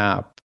take a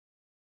nap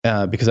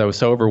because I was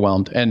so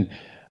overwhelmed. And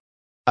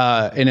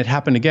And it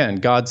happened again.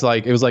 God's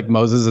like, it was like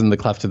Moses in the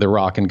cleft of the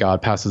rock and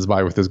God passes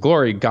by with his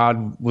glory.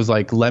 God was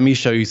like, let me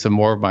show you some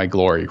more of my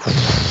glory.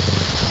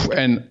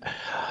 And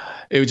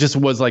it just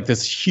was like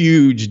this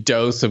huge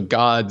dose of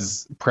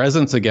God's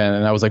presence again.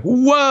 And I was like,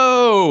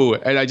 whoa.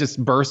 And I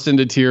just burst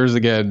into tears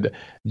again,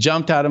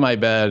 jumped out of my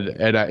bed.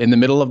 And in the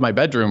middle of my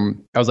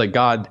bedroom, I was like,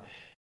 God,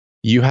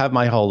 you have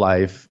my whole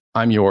life.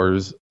 I'm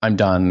yours. I'm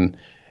done.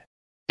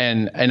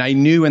 And I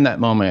knew in that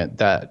moment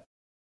that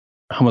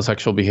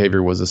homosexual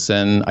behavior was a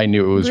sin. I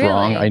knew it was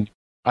wrong.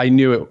 I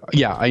knew it.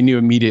 Yeah, I knew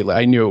immediately.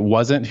 I knew it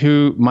wasn't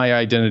my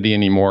identity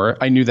anymore.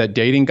 I knew that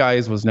dating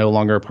guys was no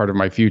longer a part of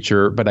my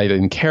future, but I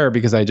didn't care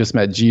because I just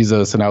met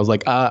Jesus, and I was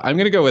like, I'm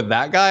going to go with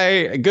that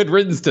guy. Good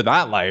riddance to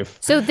that life.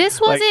 So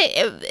this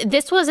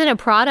wasn't a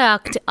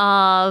product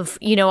of,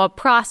 a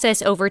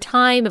process over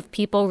time of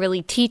people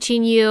really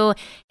teaching you,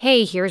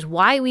 hey, here's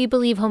why we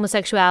believe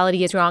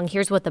homosexuality is wrong.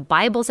 Here's what the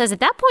Bible says. At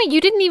that point, you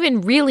didn't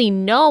even really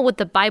know what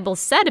the Bible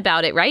said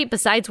about it, right?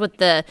 Besides what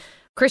the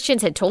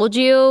Christians had told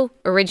you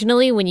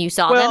originally when you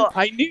saw them? Well,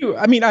 I knew.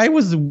 I mean, I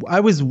was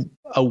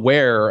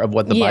aware of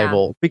what the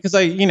Bible, because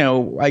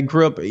I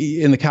grew up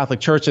in the Catholic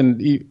Church,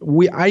 and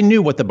I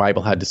knew what the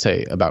Bible had to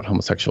say about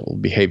homosexual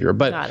behavior.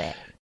 But Got it.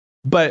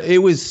 But it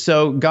was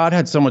God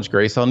had so much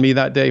grace on me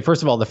that day.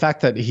 First of all, the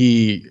fact that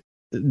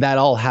that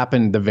all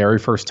happened the very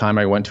first time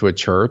I went to a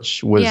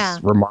church was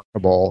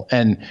remarkable,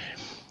 and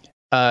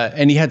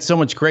he had so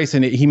much grace,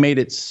 and he made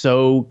it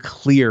so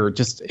clear.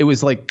 It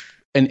was like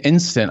an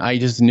instant. I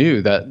just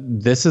knew that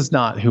this is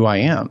not who I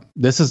am.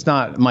 This is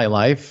not my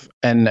life.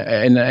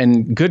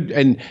 And good.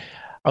 And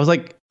I was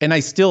like, and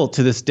I still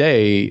to this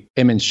day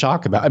am in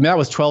shock about. I mean, that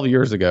was 12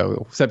 years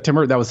ago.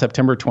 That was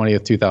September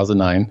 20th,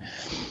 2009,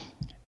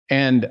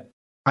 and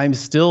I'm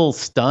still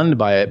stunned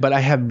by it. But I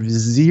have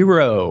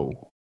zero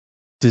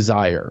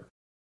desire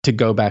to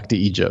go back to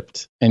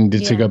Egypt and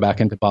to go back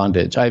into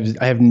bondage. I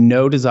have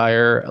no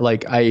desire.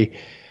 Like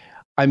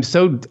I'm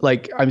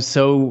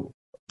so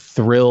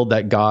thrilled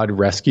that God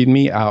rescued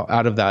me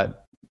out of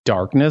that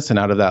darkness and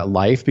out of that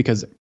life,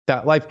 because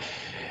that life,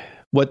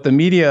 what the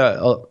media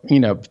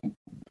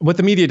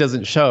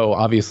doesn't show,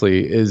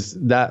 obviously, is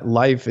that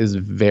life is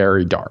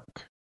very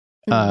dark,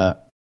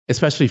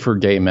 especially for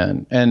gay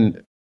men.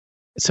 And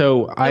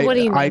so what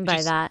do you mean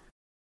by that?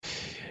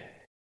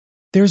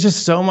 There's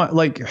just so much,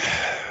 like,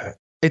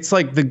 it's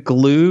like the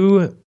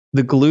glue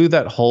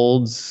that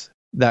holds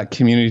that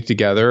community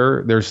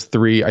together. There's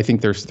three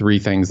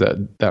things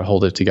that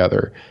hold it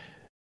together.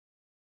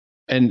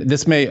 And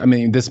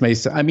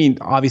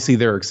obviously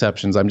there are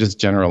exceptions. I'm just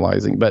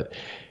generalizing, but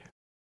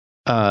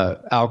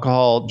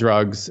alcohol,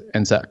 drugs,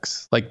 and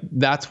sex, like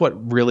that's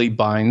what really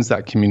binds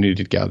that community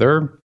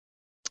together.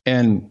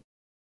 And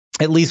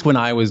at least when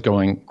I was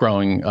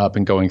growing up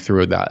and going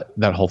through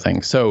that whole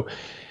thing. So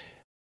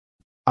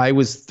I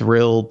was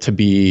thrilled to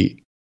be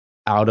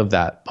out of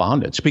that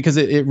bondage, because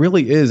it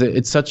really is.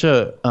 It's such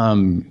a,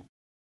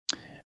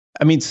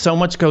 so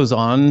much goes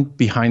on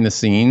behind the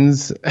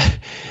scenes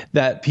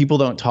that people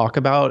don't talk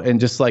about. And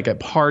just like at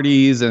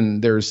parties,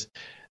 and there's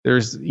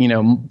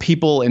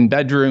people in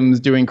bedrooms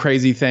doing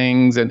crazy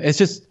things. And it's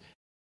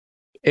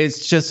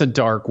just a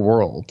dark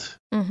world.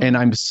 Mm-hmm. And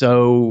I'm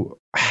so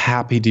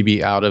happy to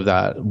be out of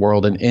that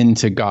world and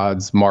into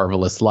God's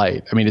marvelous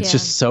light. I mean, it's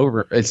just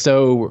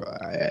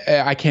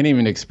I can't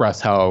even express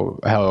how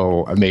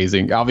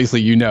amazing.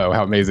 Obviously,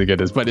 how amazing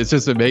it is, but it's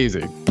just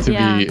amazing to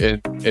be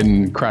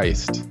in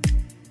Christ.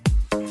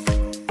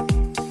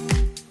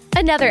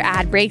 Another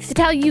ad break to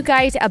tell you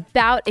guys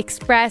about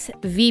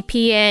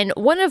ExpressVPN,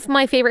 one of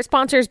my favorite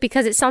sponsors,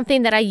 because it's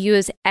something that I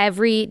use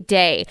every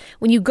day.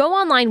 When you go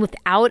online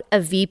without a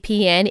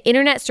VPN,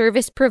 internet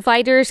service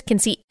providers can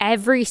see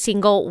every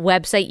single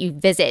website you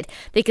visit.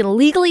 They can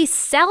legally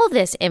sell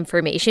this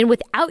information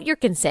without your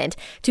consent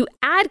to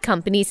ad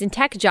companies and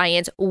tech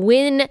giants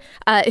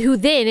who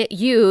then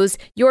use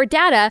your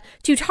data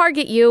to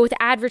target you with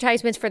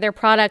advertisements for their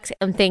products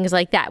and things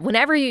like that.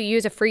 Whenever you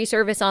use a free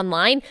service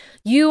online,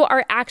 you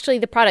are actually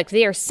the product.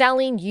 They are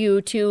selling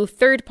you to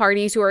third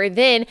parties who are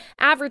then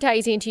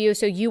advertising to you,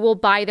 so you will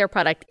buy their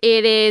product.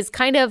 It is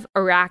kind of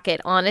a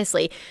racket,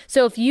 honestly.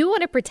 So if you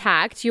want to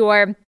protect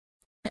your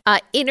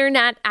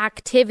internet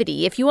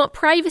activity, if you want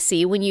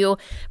privacy when you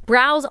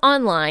browse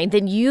online,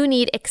 then you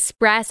need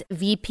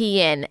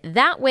ExpressVPN.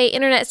 That way,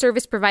 internet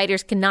service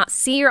providers cannot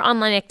see your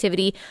online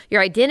activity.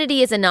 Your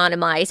identity is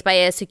anonymized by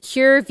a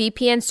secure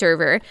VPN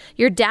server.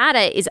 Your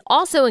data is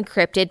also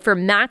encrypted for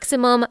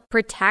maximum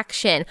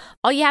protection.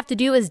 All you have to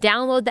do is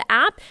download the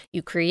app,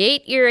 you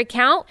create your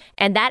account,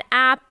 and that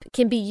app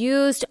can be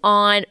used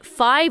on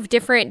 5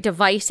 different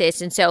devices.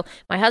 And so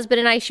my husband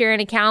and I share an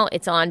account.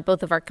 It's on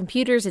both of our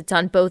computers. It's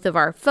on both of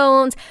our our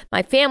phones.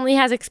 My family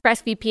has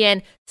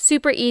ExpressVPN.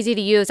 Super easy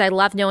to use. I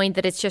love knowing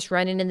that it's just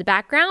running in the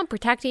background,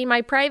 protecting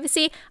my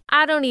privacy.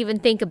 I don't even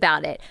think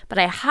about it, but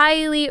I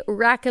highly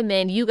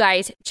recommend you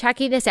guys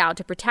checking this out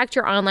to protect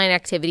your online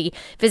activity.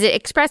 Visit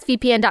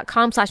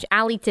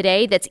expressvpn.com/Allie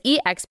today. That's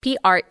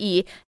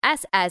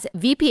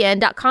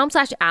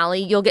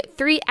expressvpn.com/Allie. You'll get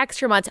 3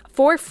 extra months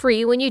for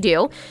free when you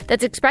do.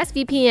 That's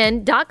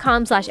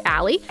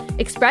expressvpn.com/Allie.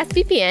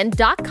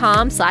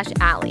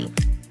 expressvpn.com/Allie.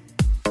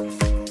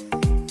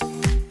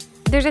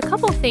 There's a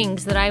couple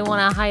things that I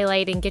want to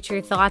highlight and get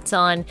your thoughts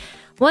on.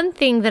 One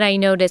thing that I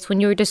noticed when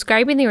you were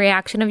describing the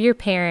reaction of your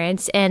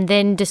parents and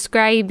then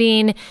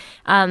describing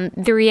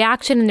the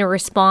reaction and the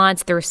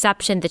response, the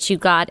reception that you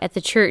got at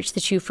the church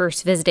that you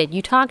first visited,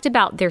 you talked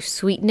about their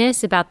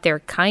sweetness, about their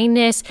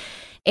kindness,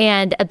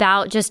 and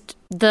about just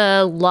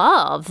the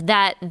love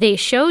that they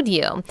showed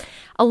you.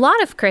 A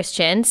lot of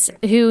Christians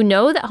who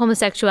know that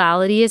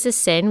homosexuality is a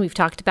sin, we've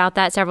talked about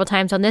that several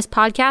times on this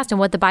podcast and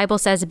what the Bible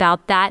says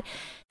about that.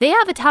 They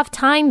have a tough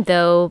time,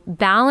 though,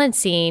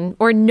 balancing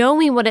or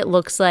knowing what it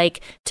looks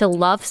like to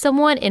love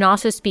someone and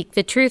also speak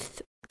the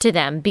truth to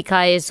them,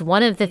 because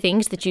one of the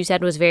things that you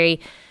said was very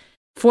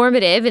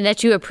formative and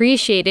that you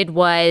appreciated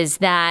was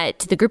that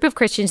the group of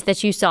Christians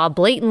that you saw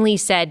blatantly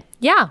said,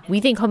 yeah, we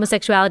think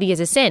homosexuality is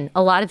a sin.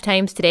 A lot of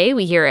times today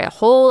we hear a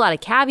whole lot of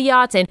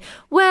caveats and,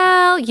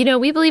 well,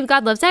 we believe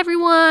God loves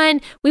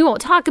everyone. We won't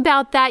talk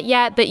about that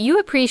yet, but you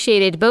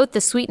appreciated both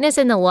the sweetness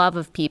and the love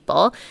of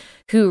people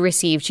who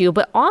received you,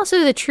 but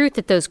also the truth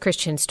that those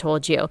Christians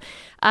told you.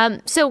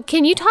 So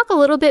can you talk a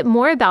little bit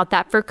more about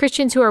that for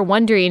Christians who are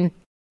wondering,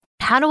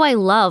 how do I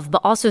love, but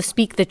also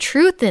speak the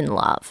truth in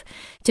love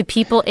to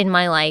people in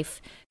my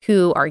life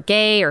who are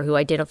gay or who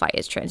identify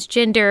as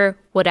transgender,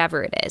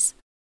 whatever it is?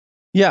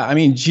 Yeah, I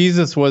mean,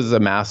 Jesus was a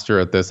master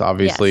at this,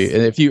 obviously.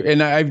 Yes.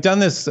 And I've done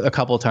this a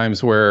couple of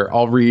times where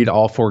I'll read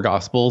all 4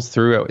 Gospels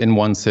through in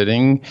one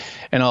sitting,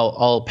 and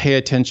I'll pay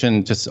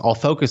attention. I'll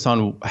focus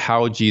on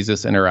how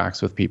Jesus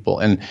interacts with people,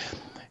 and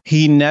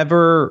he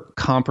never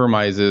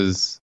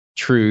compromises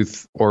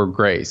truth or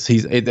grace.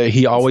 He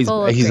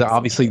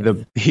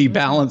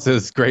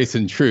balances grace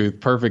and truth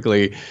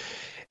perfectly.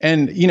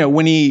 And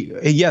when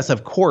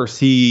of course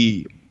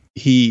he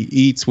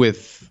eats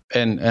with.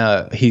 And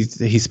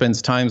he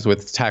spends times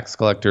with tax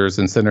collectors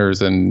and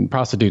sinners and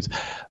prostitutes,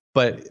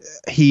 but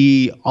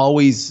he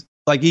always,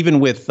 like even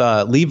with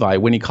Levi,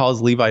 when he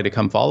calls Levi to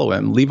come follow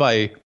him,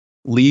 Levi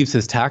leaves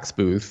his tax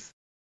booth,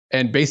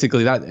 and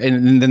basically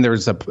and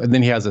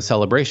then he has a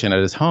celebration at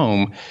his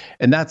home,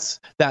 and that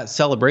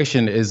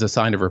celebration is a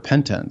sign of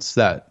repentance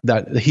that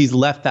he's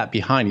left that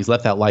behind, he's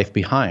left that life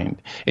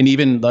behind. And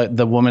even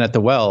the woman at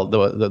the well,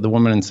 the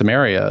woman in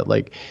Samaria,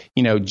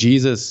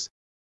 Jesus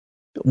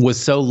was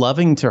so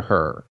loving to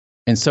her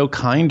and so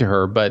kind to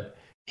her, but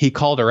he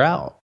called her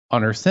out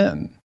on her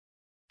sin.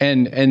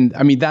 And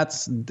I mean,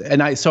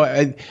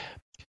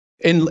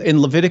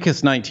 in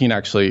Leviticus 19,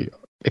 actually,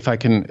 if I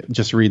can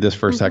just read this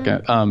for a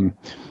second,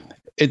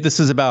 this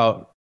is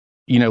about,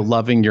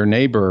 loving your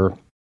neighbor.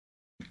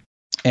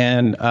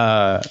 And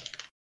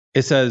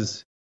it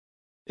says,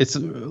 it's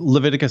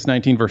Leviticus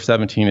 19, verse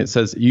 17. It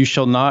says, you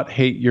shall not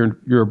hate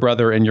your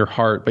brother in your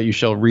heart, but you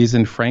shall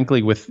reason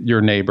frankly with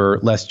your neighbor,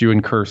 lest you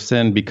incur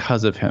sin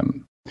because of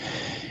him.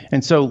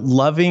 And so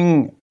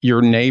loving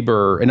your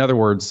neighbor, in other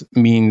words,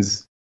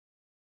 means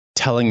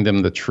telling them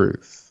the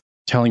truth,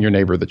 telling your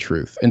neighbor the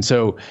truth. And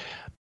so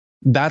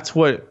that's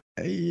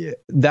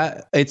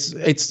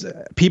it's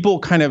people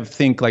kind of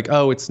think like,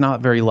 oh, it's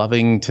not very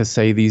loving to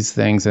say these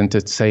things and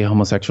to say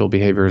homosexual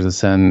behavior is a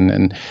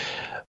sin,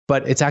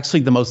 but it's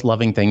actually the most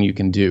loving thing you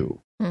can do,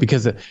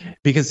 because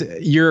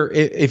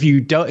if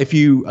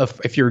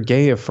you're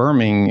gay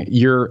affirming,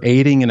 you're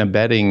aiding and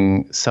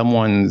abetting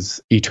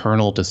someone's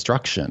eternal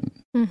destruction.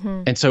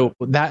 And so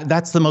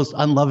that's the most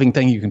unloving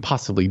thing you can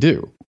possibly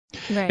do.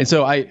 Right. And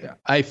so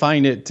I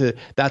find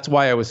that's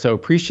why I was so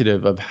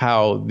appreciative of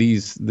how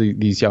these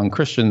young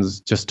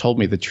Christians just told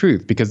me the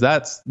truth, because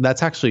that's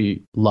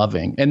actually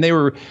loving. And they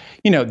were,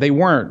 they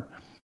weren't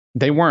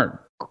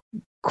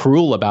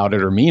cruel about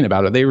it or mean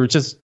about it. They were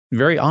just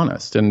very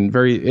honest and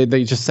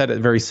they just said it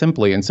very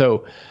simply. And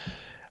so,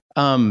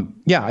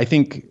 I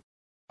think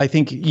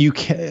you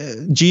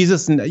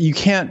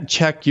can't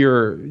check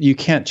your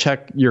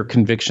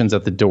convictions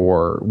at the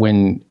door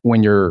when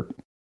you're,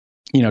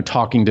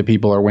 talking to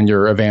people or when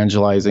you're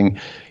evangelizing.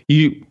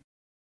 You,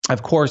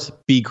 of course,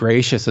 be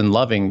gracious and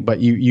loving, but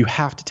you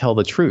have to tell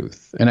the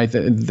truth. And I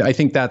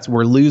think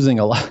we're losing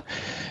a lot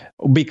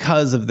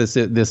because of this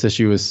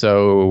issue is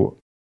so,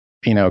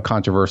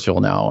 controversial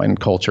now in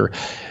culture.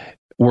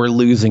 We're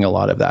losing a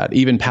lot of that.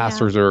 Even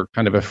pastors are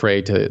kind of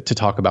afraid to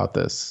talk about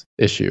this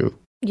issue.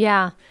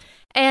 Yeah.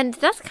 And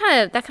that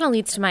kind of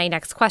leads to my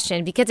next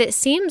question, because it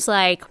seems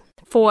like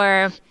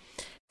for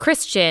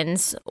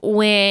Christians,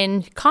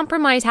 when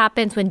compromise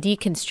happens, when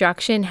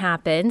deconstruction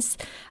happens,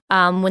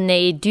 when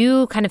they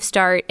do kind of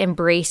start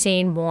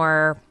embracing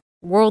more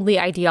worldly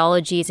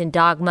ideologies and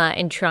dogma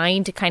and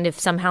trying to kind of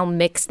somehow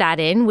mix that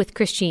in with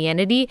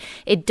Christianity,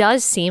 it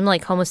does seem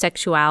like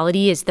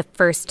homosexuality is the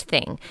first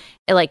thing.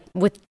 Like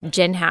with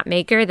Jen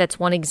Hatmaker, that's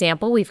one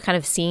example. We've kind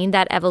of seen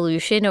that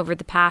evolution over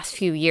the past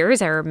few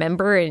years. I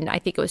remember I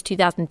think it was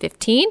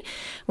 2015,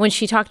 when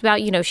she talked about,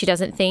 she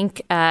doesn't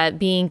think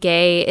being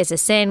gay is a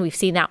sin. We've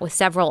seen that with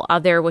several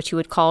other, what you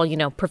would call,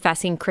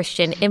 professing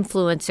Christian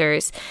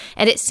influencers.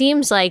 And it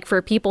seems like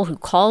for people who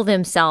call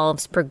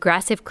themselves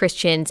progressive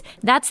Christians,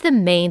 that's the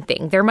main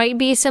thing. There might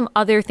be some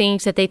other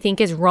things that they think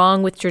is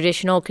wrong with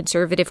traditional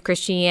conservative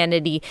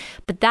Christianity,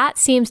 but that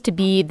seems to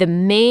be the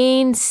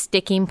main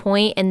sticking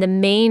point and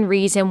the main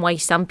reason why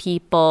some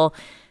people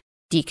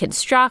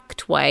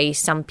deconstruct, why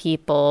some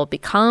people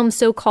become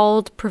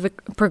so-called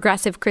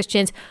progressive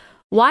Christians.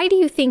 Why do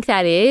you think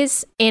that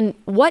is? And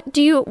what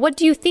do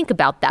you think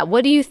about that?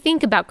 What do you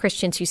think about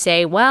Christians who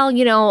say, well,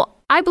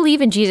 I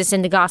believe in Jesus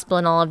and the gospel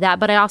and all of that,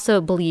 but I also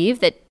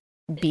believe that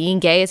being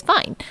gay is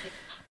fine?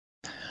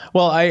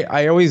 Well,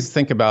 I always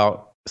think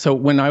about, so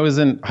when I was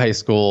in high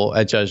school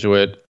at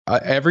Jesuit,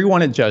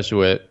 everyone at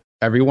Jesuit,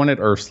 everyone at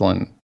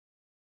Ursuline,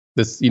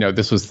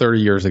 this was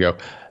 30 years ago,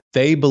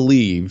 they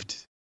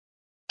believed,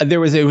 it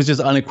was just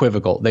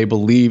unequivocal. They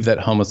believed that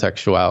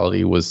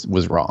homosexuality was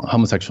wrong.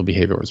 Homosexual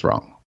behavior was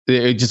wrong.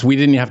 We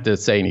didn't have to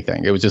say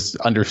anything. It was just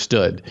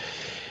understood.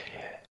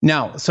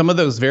 Now, some of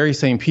those very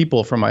same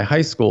people from my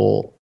high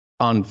school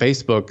on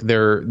Facebook,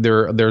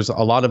 there's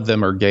a lot of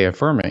them are gay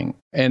affirming.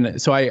 And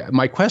so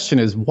my question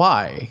is,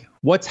 why?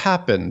 What's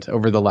happened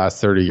over the last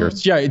 30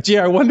 years? Gee,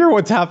 I wonder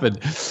what's happened.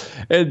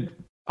 And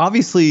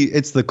obviously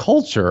it's the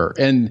culture,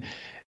 and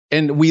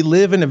we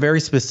live in a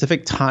very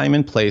specific time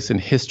and place in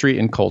history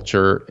and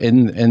culture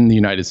in the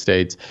United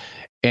States.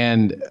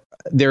 And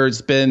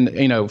there's been,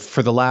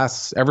 for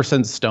the ever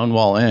since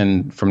Stonewall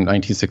Inn from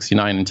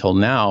 1969 until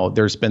now,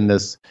 there's been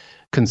this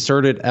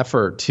concerted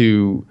effort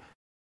to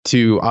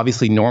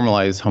obviously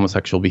normalize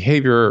homosexual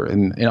behavior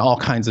in all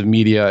kinds of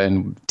media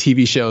and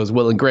TV shows,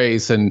 Will and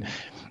Grace and,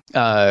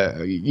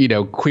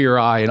 Queer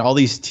Eye and all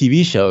these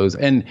TV shows.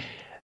 And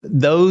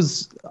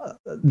those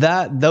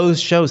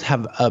shows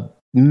have a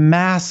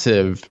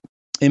massive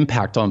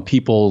impact on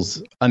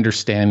people's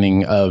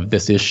understanding of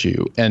this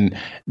issue. And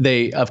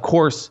they, of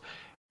course,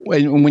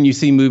 when you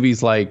see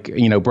movies like,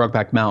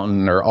 Brokeback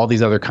Mountain or all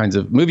these other kinds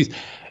of movies,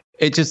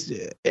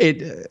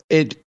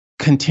 it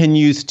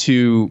continues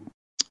to,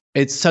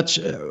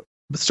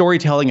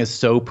 storytelling is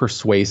so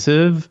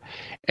persuasive,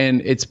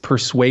 and it's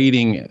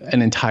persuading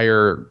an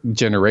entire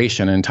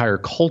generation, an entire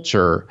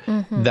culture,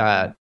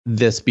 that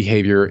this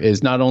behavior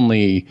is not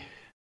only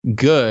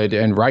good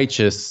and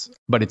righteous,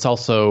 but it's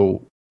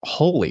also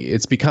holy.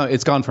 It's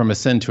gone from a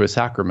sin to a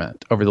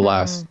sacrament over the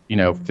last,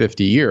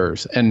 50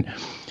 years. And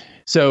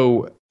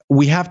so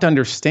we have to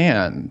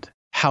understand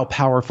how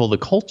powerful the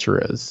culture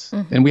is.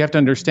 And we have to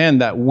understand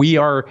that we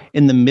are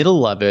in the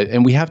middle of it,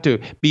 and we have to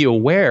be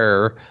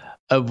aware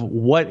of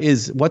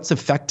what's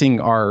affecting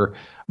our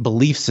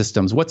belief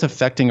systems, what's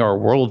affecting our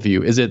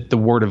worldview. Is it the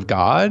Word of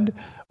God,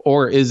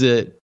 or is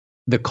it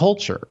the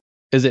culture?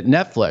 Is it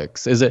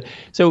Netflix?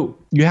 So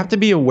you have to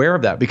be aware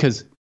of that,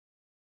 because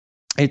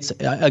it's,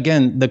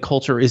 again, the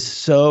culture is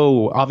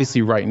so,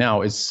 obviously right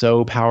now, is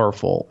so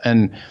powerful.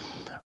 And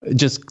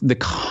just the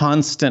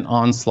constant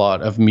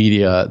onslaught of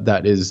media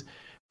that is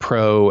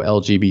pro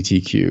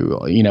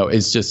LGBTQ,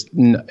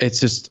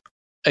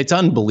 it's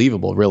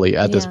unbelievable, really,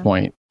 at this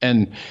point.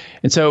 And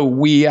so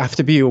we have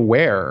to be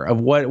aware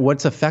of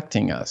what's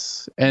affecting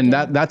us. And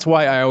that's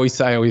why I always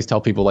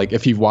tell people, like,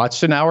 if you've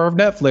watched an hour of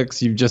Netflix,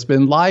 you've just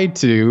been lied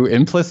to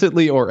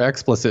implicitly or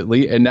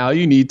explicitly, and now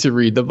you need to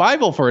read the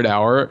Bible for an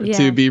hour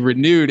to be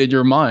renewed in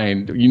your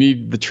mind. You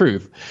need the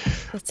truth.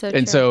 That's so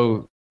and true.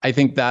 So I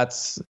think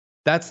that's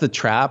the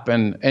trap.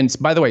 And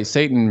by the way,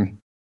 Satan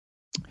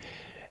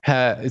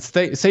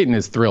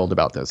is thrilled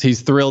about this.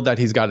 He's thrilled that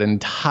he's got an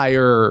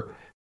entire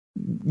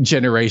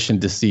generation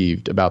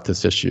deceived about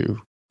this issue.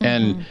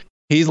 And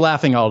he's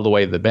laughing all the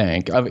way to the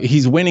bank.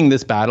 He's winning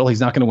this battle. He's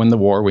not going to win the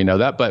war. We know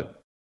that,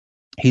 but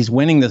he's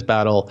winning this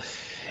battle.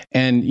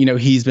 And,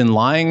 he's been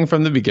lying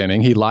from the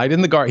beginning. He lied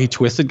in the garden. He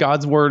twisted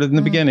God's word in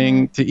the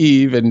beginning to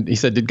Eve. And he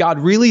said, did God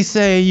really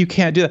say you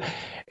can't do that?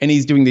 And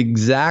he's doing the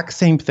exact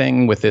same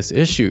thing with this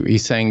issue.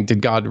 He's saying,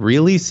 did God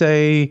really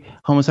say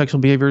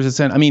homosexual behavior is a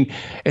sin? I mean,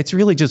 it's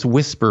really just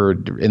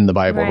whispered in the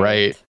Bible,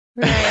 right?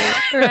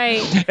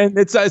 Right. And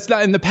it's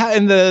not in the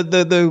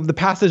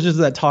passages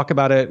that talk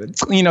about it,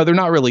 they're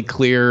not really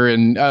clear,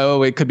 and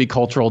it could be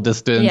cultural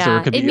distance,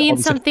 or it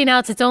means something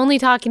else. It's only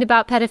talking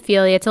about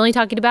pedophilia. It's only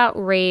talking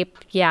about rape.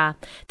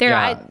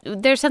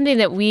 There's something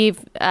that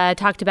we've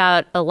talked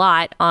about a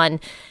lot on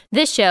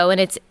this show, and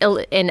it's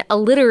an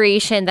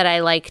alliteration that I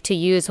like to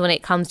use when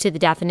it comes to the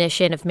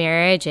definition of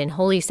marriage and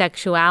holy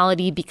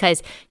sexuality,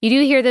 because you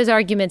do hear those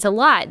arguments a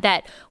lot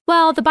that,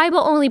 well, the Bible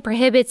only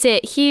prohibits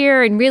it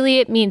here, and really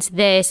it means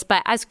this.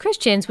 But as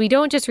Christians, we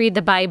don't just read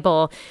the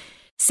Bible.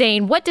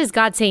 saying, what does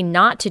God say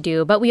not to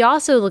do? But we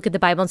also look at the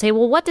Bible and say,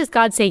 well, what does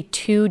God say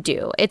to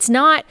do? It's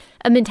not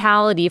a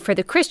mentality for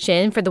the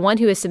Christian, for the one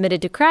who is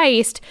submitted to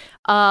Christ,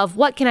 of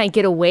what can I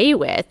get away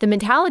with? The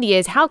mentality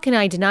is, how can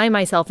I deny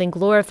myself and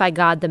glorify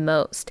God the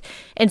most?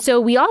 And so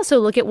we also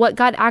look at what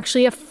God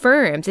actually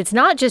affirms. It's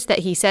not just that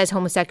he says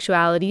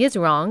homosexuality is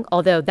wrong,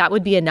 although that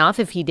would be enough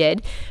if he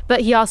did,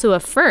 but he also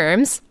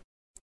affirms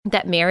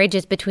that marriage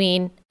is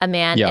between a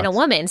man and a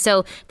woman.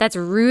 So that's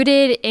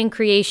rooted in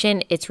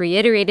creation. It's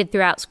reiterated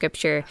throughout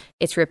Scripture.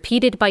 It's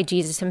repeated by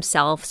Jesus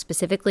himself,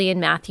 specifically in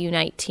Matthew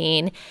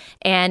 19.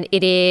 And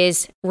it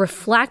is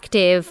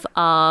reflective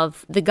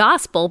of the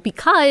gospel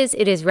because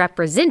it is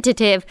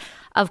representative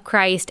of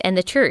Christ and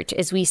the church,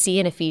 as we see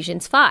in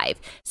Ephesians 5.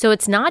 So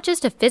it's not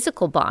just a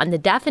physical bond. The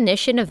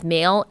definition of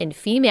male and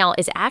female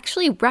is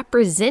actually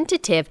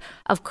representative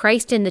of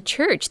Christ and the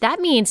church. That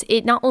means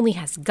it not only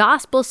has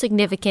gospel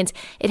significance,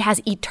 it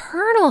has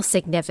eternal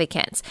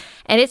significance.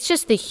 And it's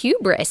just the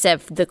hubris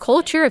of the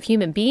culture of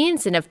human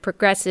beings and of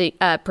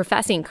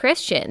professing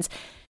Christians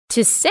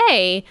to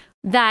say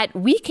that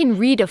we can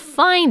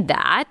redefine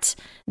that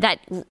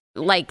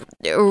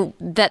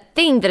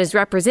thing that is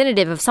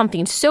representative of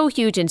something so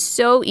huge and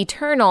so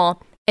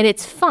eternal, and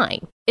it's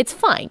fine. It's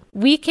fine.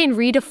 We can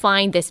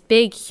redefine this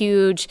big,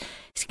 huge,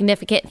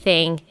 significant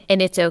thing,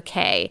 and it's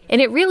okay. And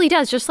it really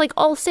does, just like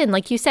all sin,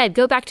 like you said,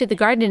 go back to the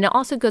garden, and it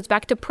also goes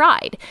back to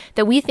pride,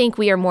 that we think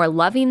we are more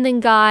loving than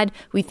God.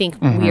 We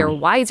think we are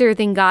wiser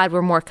than God.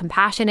 We're more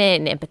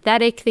compassionate and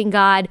empathetic than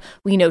God.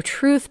 We know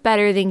truth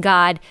better than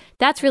God.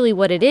 That's really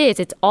what it is.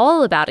 It's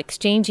all about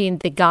exchanging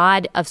the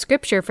God of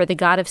Scripture for the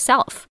God of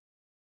self.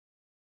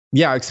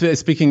 Yeah,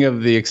 speaking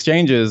of the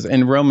exchanges,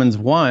 in Romans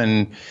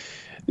 1,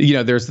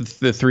 there's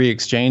the three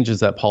exchanges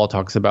that Paul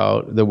talks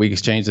about, that we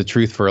exchange the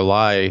truth for a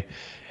lie.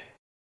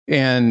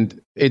 And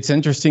it's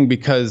interesting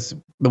because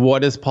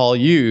what does Paul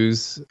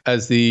use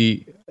as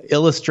the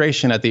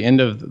illustration at the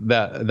end of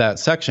that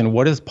section?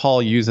 What does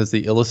Paul use as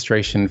the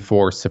illustration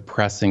for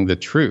suppressing the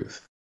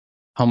truth?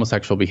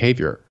 Homosexual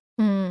behavior.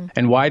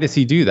 And why does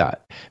he do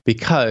that?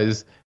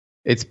 Because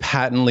it's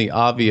patently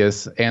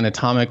obvious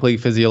anatomically,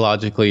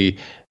 physiologically,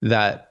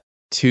 that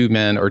two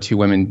men or two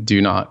women do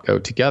not go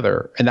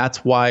together. And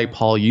that's why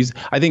Paul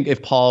I think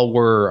if Paul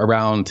were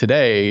around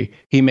today,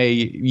 he may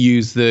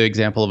use the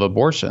example of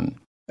abortion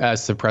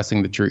as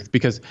suppressing the truth.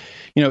 Because,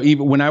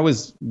 even when I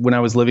was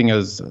living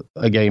as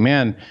a gay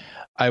man,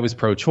 I was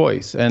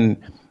pro-choice.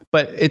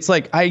 But it's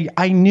like,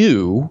 I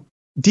knew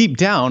deep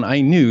down,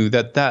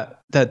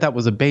 that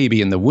was a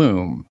baby in the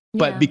womb.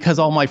 But because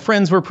all my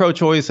friends were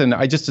pro-choice, and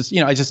I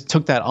just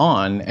took that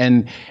on,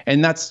 and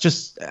that's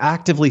just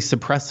actively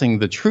suppressing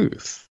the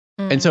truth.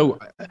 And so,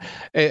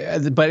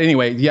 but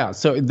anyway,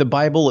 so the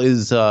Bible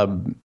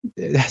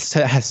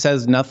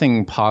says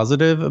nothing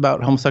positive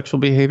about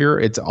homosexual behavior.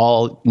 It's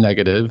all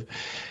negative.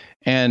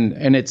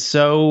 And it's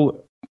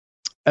so,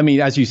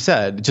 as you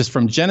said, just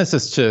from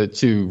Genesis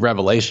to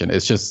Revelation,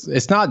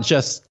 it's not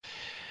just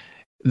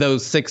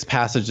those 6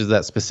 passages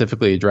that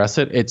specifically address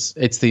it. It's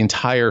the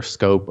entire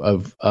scope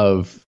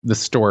of the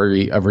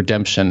story of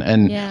redemption.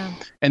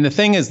 And the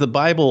thing is, the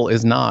Bible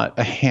is not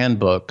a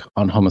handbook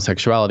on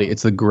homosexuality.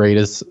 It's the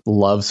greatest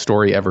love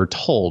story ever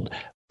told.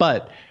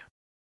 But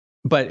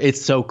it's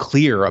so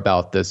clear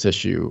about this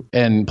issue.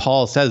 And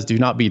Paul says, do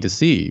not be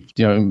deceived.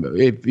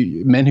 If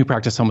men who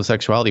practice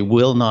homosexuality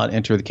will not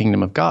enter the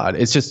kingdom of God.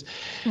 It's just,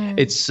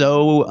 it's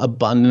so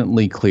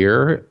abundantly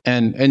clear.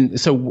 And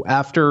so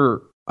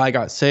after I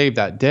got saved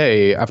that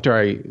day, after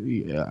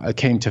I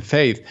came to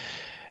faith,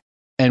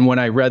 and when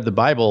I read the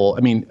Bible,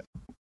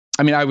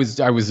 I was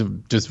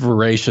just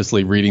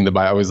voraciously reading the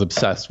Bible. I was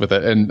obsessed with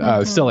it,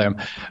 and still am.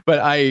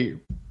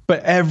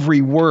 But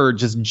every word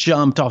just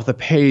jumped off the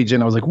page,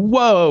 and I was like,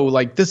 "Whoa!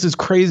 Like, this is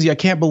crazy! I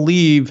can't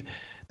believe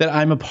that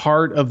I'm a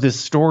part of this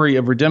story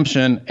of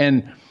redemption."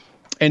 And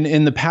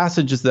in the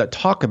passages that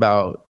talk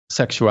about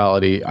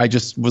sexuality, I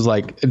just was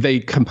like, they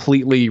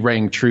completely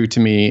rang true to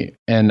me,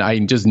 and I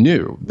just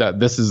knew that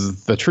this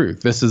is the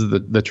truth. This is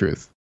the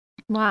truth.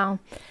 Wow.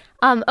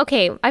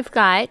 Okay,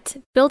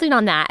 building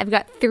on that, I've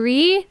got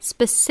 3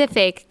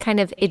 specific kind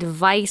of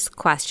advice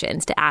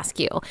questions to ask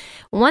you.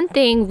 One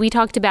thing we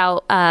talked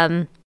about,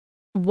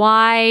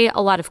 why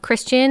a lot of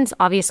Christians,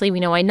 obviously we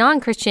know why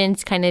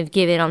non-Christians kind of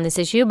give in on this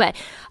issue, but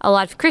a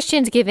lot of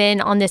Christians give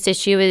in on this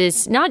issue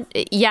is not,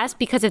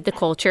 because of the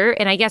culture.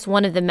 And I guess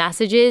one of the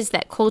messages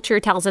that culture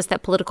tells us,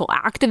 that political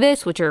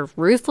activists, which are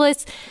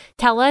ruthless,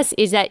 tell us,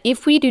 is that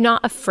if we do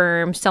not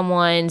affirm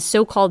someone's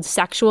so-called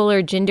sexual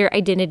or gender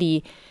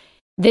identity,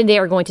 then they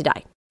are going to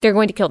die. They're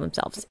going to kill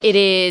themselves. It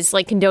is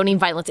like condoning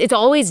violence. It's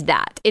always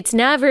that. It's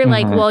never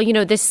like,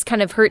 this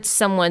kind of hurts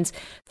someone's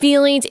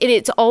feelings.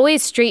 It's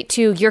always straight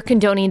to, you're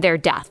condoning their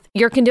death.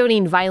 You're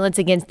condoning violence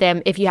against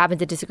them if you happen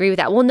to disagree with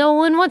that. Well, no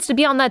one wants to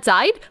be on that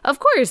side. Of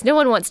course, no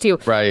one wants to.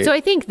 Right. So I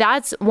think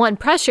that's one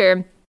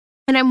pressure.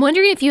 And I'm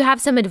wondering if you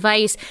have some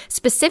advice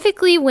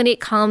specifically when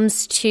it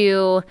comes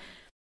to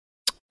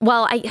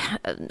Well,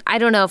 I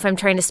don't know if I'm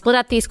trying to split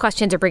up these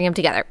questions or bring them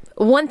together.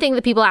 One thing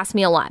that people ask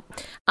me a lot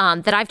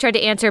that I've tried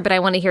to answer, but I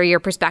want to hear your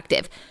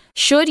perspective.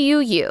 Should you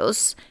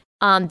use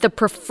the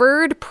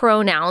preferred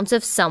pronouns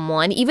of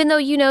someone, even though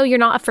you know you're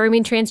not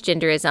affirming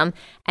transgenderism?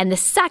 And the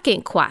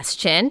second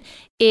question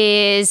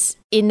is,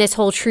 in this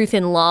whole truth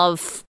and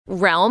love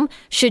realm,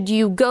 should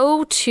you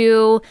go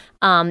to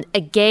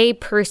a gay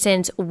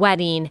person's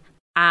wedding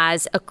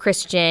as a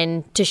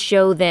Christian to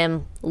show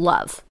them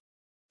love?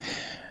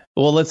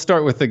 Well, let's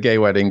start with the gay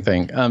wedding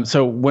thing.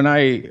 So when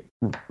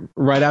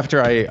right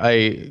after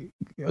I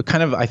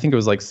think it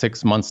was like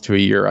 6 months to a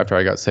year after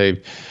I got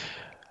saved,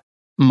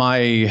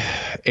 my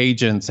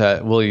agents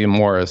at William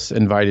Morris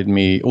invited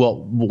me.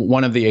 Well,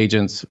 one of the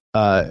agents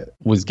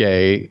is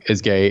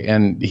gay,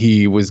 and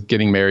he was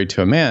getting married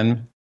to a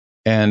man.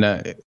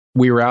 And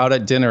we were out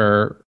at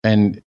dinner,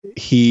 and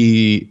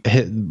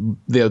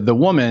the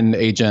woman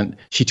agent,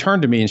 she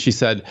turned to me and she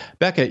said,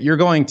 "Becket, you're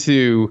going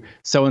to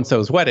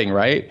so-and-so's wedding,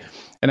 right?"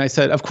 And I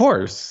said, "Of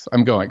course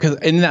I'm going." Because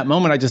in that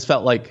moment, I just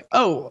felt like,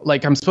 oh,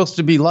 like I'm supposed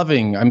to be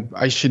loving.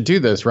 I should do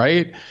this,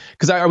 right?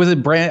 Because I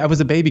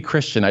was a baby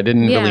Christian. I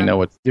didn't really know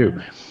what to do.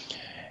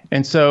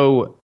 And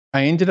so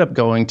I ended up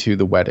going to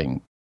the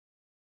wedding.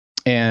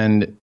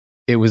 And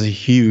it was a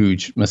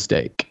huge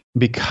mistake,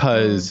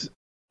 because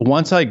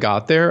once I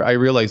got there, I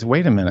realized,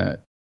 wait a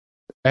minute,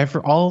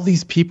 all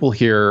these people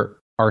here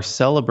are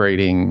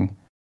celebrating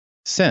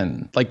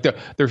sin. Like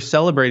they're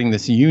celebrating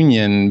this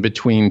union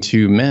between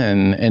two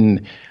men,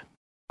 and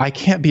I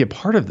can't be a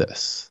part of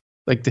this.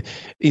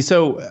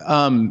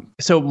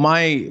 So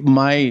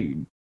my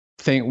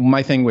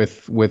thing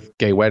with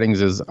gay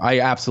weddings is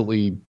I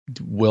absolutely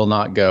will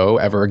not go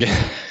ever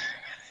again.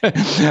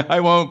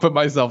 I won't put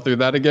myself through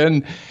that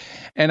again.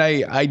 And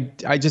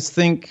I just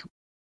think,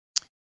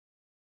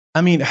 I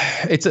mean,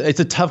 it's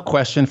a tough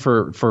question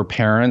for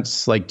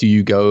parents. Like, do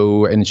you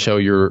go and show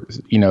your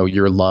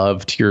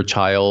love to your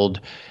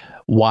child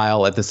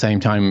while at the same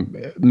time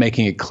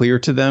making it clear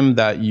to them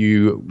that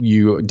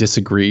you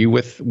disagree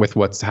with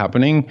what's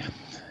happening?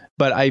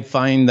 But I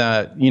find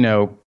that,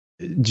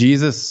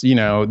 Jesus,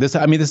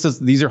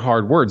 these are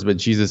hard words, but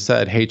Jesus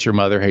said, "Hate your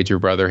mother, hate your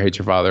brother, hate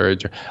your father,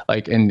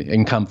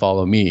 and come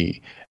follow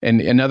me."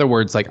 And in other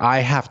words, like I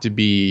have to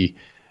be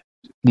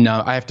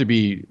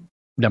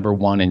number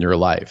one in your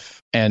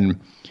life. And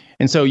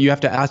so you have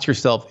to ask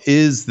yourself,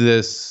 is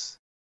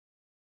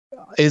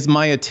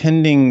my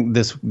attending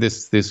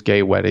this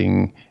gay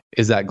wedding,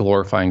 is that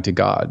glorifying to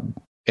God?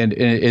 And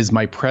is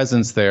my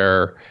presence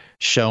there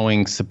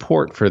showing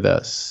support for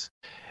this?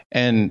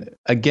 And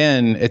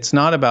again, it's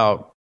not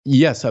about,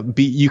 yes,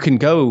 you can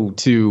go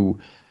to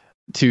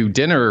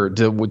dinner,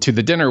 to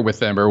the dinner with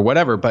them or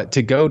whatever, but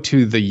to go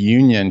to the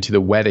union, to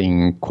the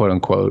wedding, quote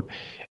unquote,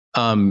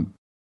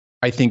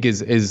 I think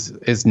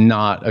is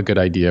not a good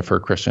idea for a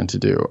Christian to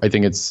do. I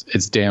think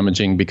it's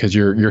damaging, because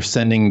you're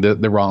sending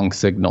the wrong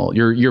signal.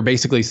 You're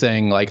basically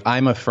saying, like,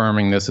 I'm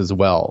affirming this as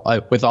well.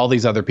 With all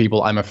these other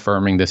people, I'm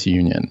affirming this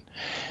union.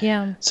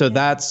 Yeah. So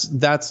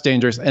that's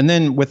dangerous. And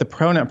then with the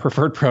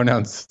preferred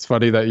pronouns, it's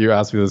funny that you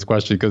asked me this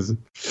question, because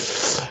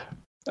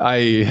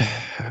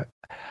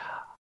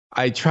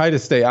I try to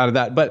stay out of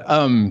that, but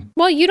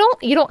well, you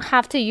don't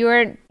have to.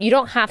 You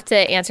don't have to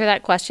answer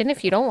that question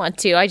if you don't want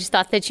to. I just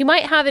thought that you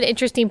might have an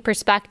interesting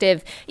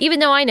perspective, even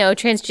though I know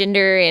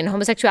transgender and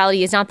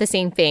homosexuality is not the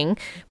same thing.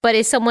 But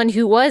as someone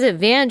who was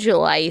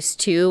evangelized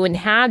to and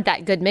had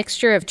that good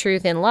mixture of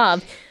truth and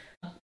love,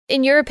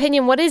 in your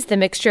opinion, what is the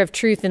mixture of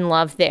truth and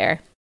love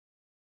there?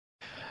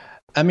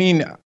 I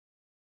mean,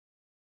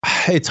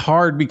 it's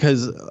hard,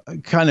 because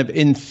kind of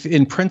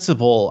in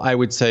principle, I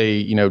would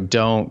say,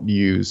 don't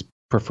use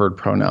preferred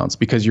pronouns,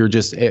 because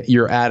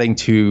you're adding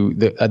to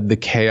the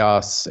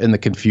chaos and the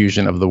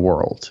confusion of the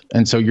world.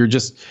 And so you're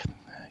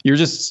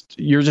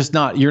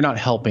not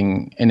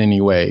helping in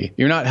any way.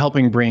 You're not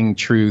helping bring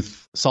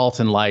truth, salt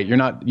and light. You're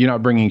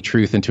not bringing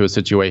truth into a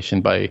situation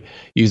by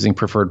using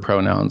preferred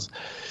pronouns.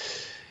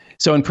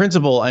 So in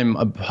principle, I'm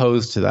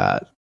opposed to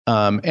that.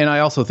 And I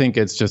also think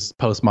it's just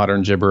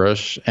postmodern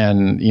gibberish.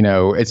 And,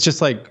 it's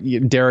just like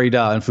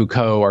Derrida and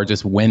Foucault are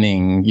just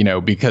winning,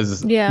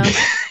 because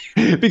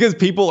because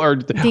people are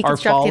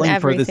falling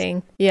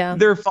everything. For this. Yeah,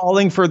 they're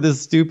falling for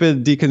this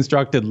stupid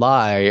deconstructed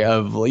lie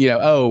of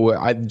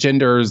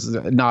gender's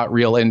not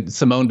real, and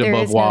Simone de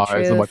Beauvoir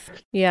is the one.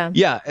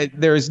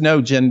 There's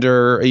no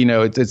gender.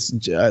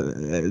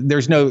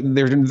 There's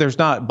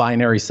not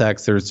binary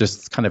sex. There's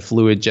just kind of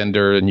fluid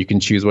gender, and you can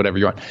choose whatever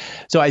you want.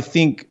 So I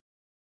think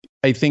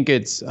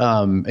it's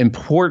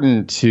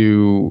important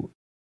to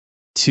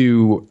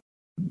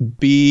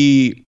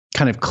be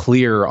kind of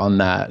clear on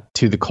that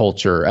to the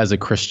culture as a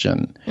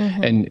Christian,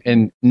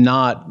 and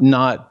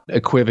not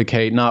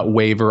equivocate, not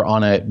waver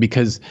on it,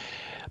 because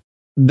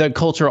the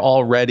culture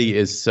already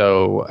is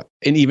so,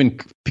 and even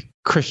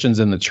Christians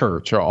in the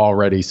church are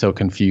already so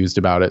confused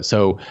about it.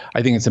 So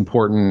I think it's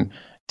important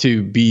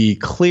to be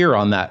clear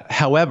on that.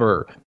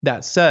 However,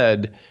 that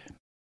said,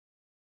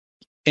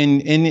 in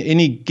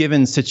any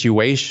given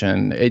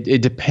situation,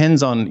 it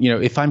depends on,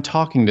 if I'm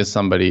talking to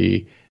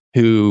somebody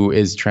who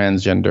is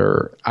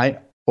transgender,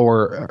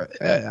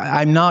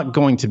 I'm not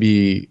going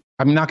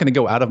to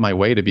go out of my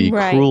way to be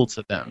cruel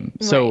to them.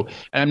 So,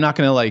 and I'm not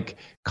going to like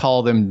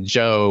call them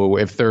Joe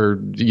if their,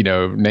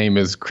 name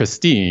is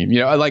Christine,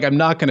 like I'm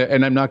not going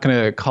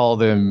to call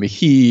them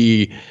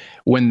he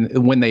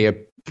when they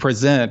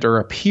present or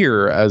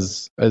appear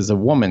as a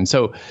woman.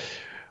 So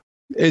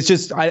it's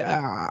just,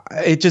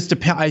 it just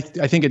depends.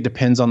 I think it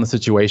depends on the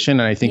situation,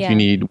 and I think you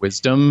need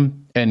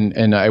wisdom,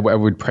 and I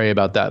would pray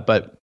about that.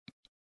 But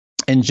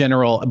in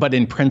general, but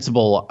in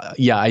principle,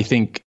 I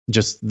think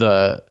just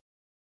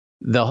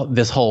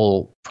this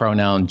whole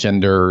pronoun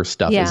gender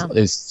stuff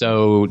is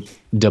so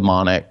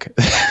demonic.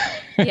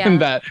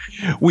 And that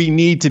we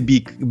need to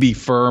be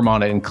firm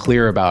on it and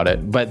clear about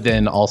it, but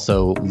then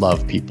also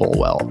love people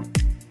well.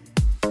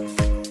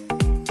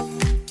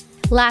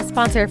 Last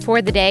sponsor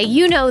for the day.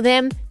 You know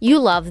them, you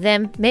love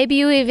them, maybe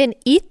you even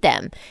eat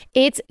them.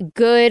 It's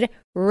Good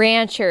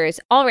Ranchers.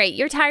 All right,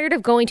 you're tired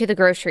of going to the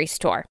grocery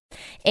store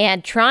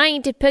and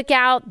trying to pick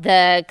out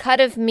the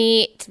cut of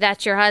meat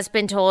that your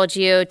husband told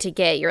you to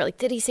get. You're like,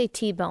 did he say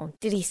T-bone?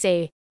 Did he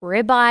say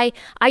ribeye?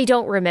 I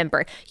don't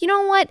remember. You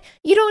know what?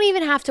 You don't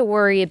even have to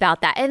worry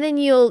about that. And then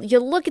you'll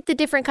look at the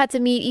different cuts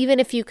of meat,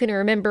 even if you can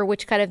remember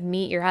which cut of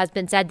meat your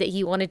husband said that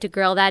he wanted to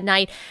grill that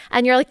night.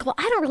 And you're like, well,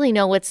 I don't really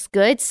know what's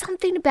good.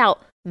 Something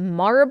about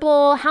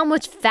marble, how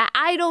much fat,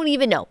 I don't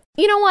even know.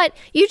 You know what?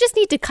 You just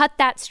need to cut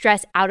that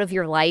stress out of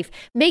your life.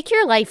 Make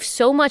your life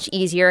so much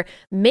easier.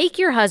 Make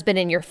your husband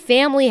and your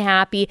family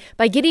happy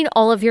by getting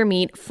all of your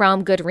meat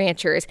from Good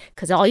Ranchers.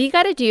 Because all you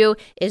got to do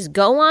is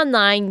go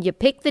online, you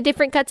pick the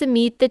different cuts of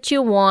meat that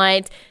you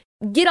want,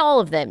 get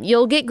all of them.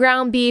 You'll get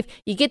ground beef,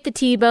 you get the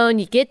T-bone,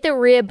 you get the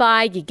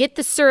ribeye, you get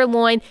the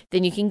sirloin,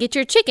 then you can get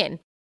your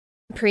chicken.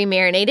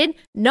 Pre-marinated,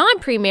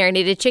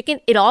 non-pre-marinated chicken,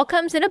 it all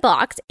comes in a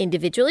box,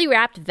 individually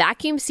wrapped,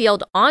 vacuum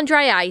sealed on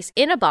dry ice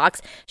in a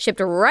box, shipped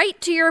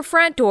right to your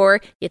front door.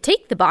 You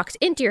take the box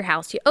into your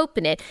house, you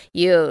open it,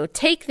 you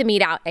take the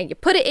meat out and you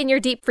put it in your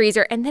deep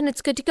freezer, and then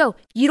it's good to go.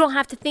 You don't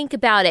have to think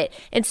about it.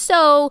 And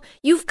so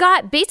you've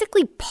got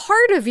basically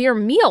part of your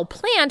meal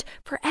planned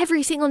for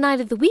every single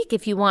night of the week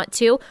if you want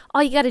to.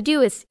 All you got to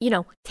do is,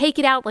 take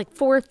it out like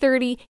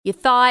 4:30, you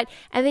thaw it,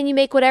 and then you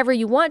make whatever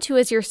you want to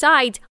as your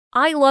sides.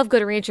 I love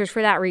Good Ranchers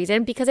for that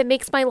reason, because it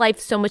makes my life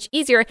so much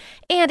easier,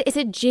 and it's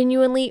a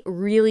genuinely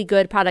really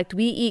good product.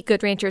 We eat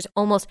Good Ranchers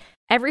almost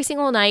every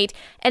single night,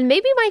 and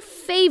maybe my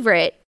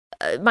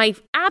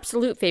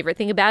absolute favorite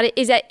thing about it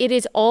is that it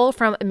is all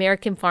from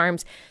American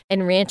farms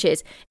and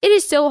ranches. It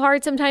is so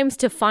hard sometimes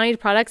to find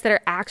products that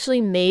are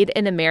actually made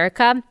in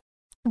America.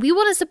 We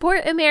want to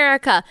support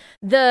America.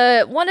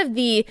 One of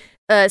the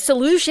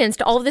solutions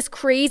to all of this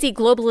crazy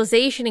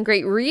globalization and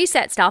great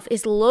reset stuff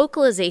is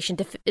localization,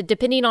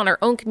 depending on our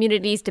own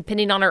communities,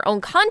 depending on our own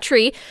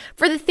country,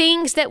 for the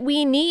things that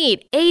we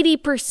need.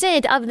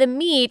 80% of the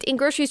meat in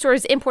grocery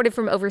stores is imported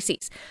from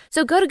overseas.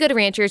 So go to Good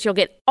Ranchers, you'll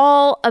get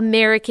all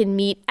American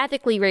meat,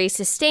 ethically raised,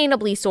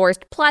 sustainably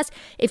sourced. Plus,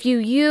 if you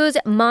use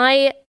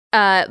my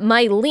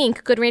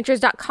link,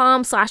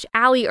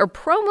 goodranchers.com/Allie or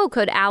promo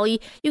code Allie,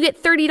 you get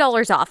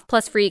 $30 off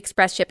plus free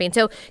express shipping.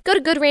 So go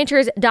to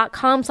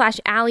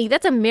goodranchers.com/Allie.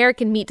 That's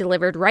American meat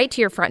delivered right to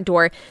your front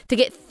door to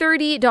get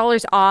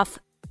 $30 off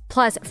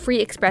plus free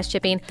express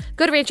shipping.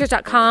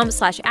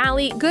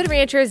 Goodranchers.com/Allie,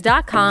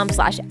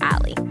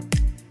 goodranchers.com/Allie.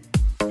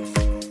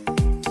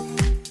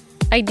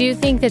 I do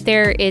think that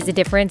there is a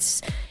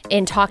difference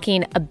in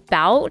talking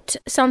about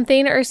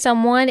something or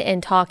someone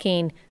and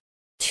talking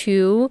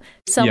to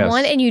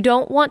someone, and you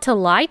don't want to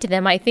lie to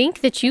them. I think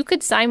that you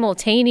could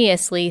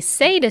simultaneously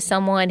say to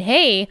someone,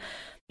 hey,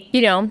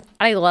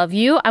 I love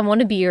you. I want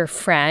to be your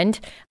friend,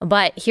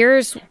 but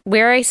here's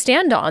where I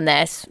stand on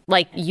this.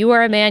 Like, you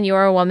are a man, you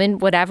are a woman,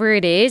 whatever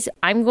it is,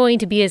 I'm going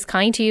to be as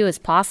kind to you as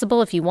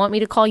possible. If you want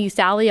me to call you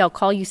Sally, I'll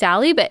call you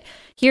Sally, but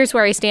here's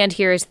where I stand.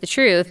 Here is the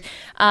truth.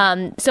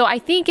 So I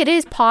think it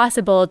is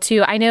possible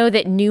to, I know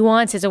that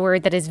nuance is a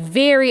word that is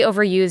very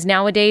overused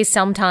nowadays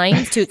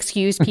sometimes to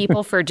excuse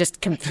people for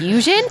just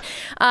confusion.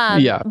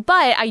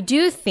 But I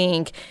do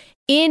think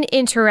in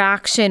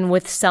interaction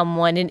with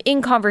someone and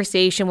in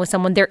conversation with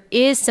someone, there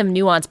is some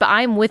nuance, but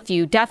I'm with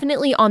you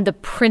definitely on the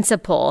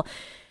principle.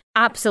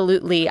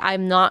 Absolutely.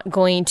 I'm not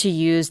going to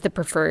use the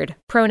preferred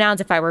pronouns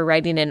if I were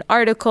writing an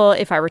article,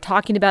 if I were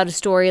talking about a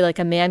story like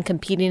a man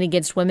competing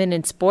against women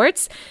in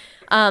sports.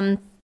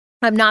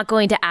 I'm not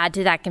going to add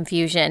to that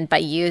confusion by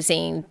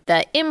using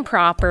the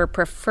improper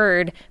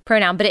preferred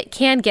pronoun, but it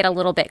can get a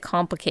little bit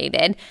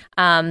complicated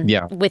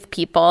with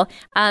people.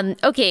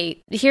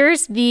 Okay,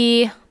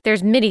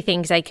 there's many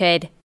things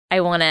I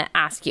want to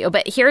ask you,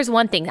 but here's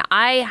one thing that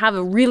I have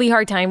a really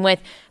hard time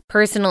with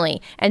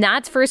personally, and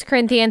that's 1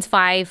 Corinthians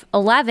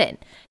 5:11.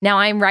 Now,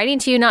 I'm writing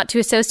to you not to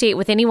associate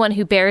with anyone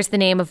who bears the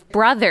name of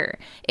brother,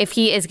 if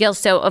he is guilty,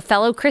 so a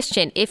fellow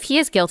Christian, if he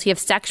is guilty of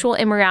sexual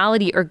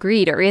immorality or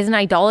greed, or is an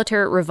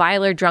idolater,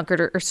 reviler,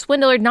 drunkard, or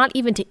swindler, not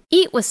even to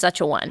eat with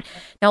such a one.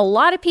 Now, a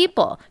lot of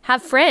people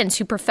have friends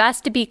who profess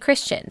to be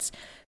Christians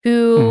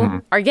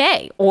who are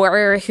gay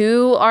or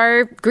who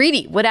are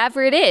greedy,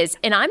 whatever it is.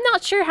 And I'm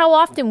not sure how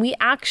often we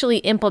actually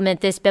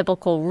implement this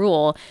biblical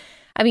rule.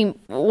 I mean,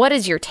 what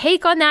is your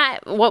take on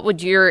that? What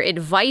would your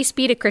advice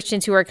be to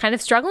Christians who are kind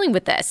of struggling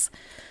with this?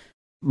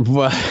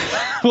 Well,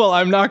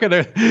 I'm not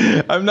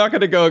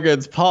gonna go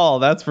against Paul,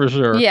 that's for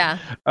sure. Yeah.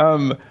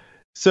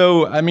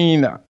 So I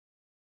mean,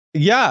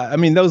 yeah, I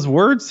mean those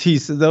words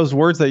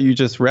that you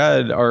just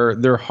read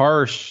they're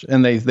harsh,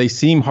 and they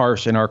seem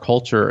harsh in our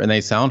culture, and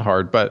they sound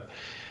hard, but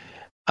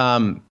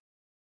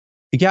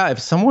yeah, if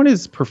someone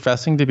is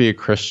professing to be a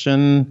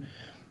Christian,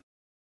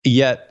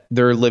 yet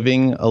they're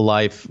living a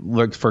life,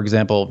 like for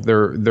example,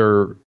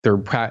 they're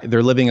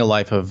living a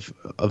life of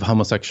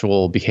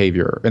homosexual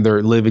behavior, and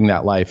they're living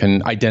that life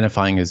and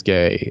identifying as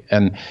gay,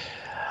 and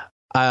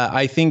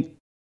I think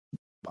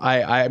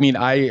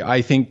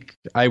I think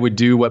I would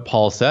do what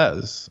Paul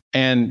says,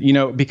 and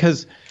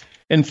because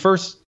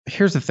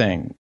here's the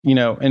thing,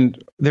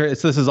 and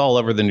this is all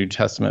over the New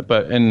Testament,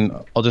 and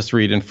I'll just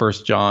read in 1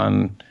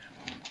 John.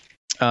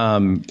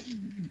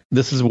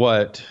 This is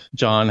what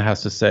John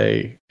has to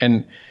say,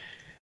 and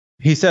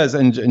he says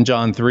in 1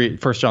 John 3,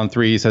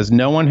 he says,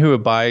 "No one who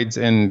abides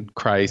in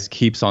Christ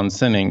keeps on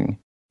sinning.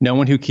 No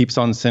one who keeps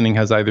on sinning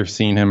has either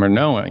seen him or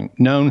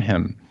known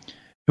him.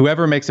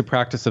 Whoever makes a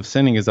practice of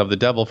sinning is of the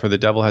devil, for the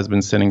devil has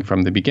been sinning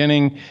from the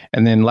beginning."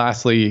 And then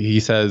lastly, he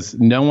says,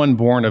 "No one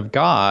born of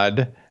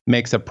God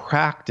makes a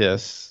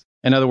practice,"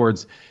 in other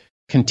words,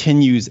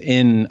 continues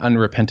in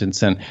unrepentant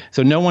sin.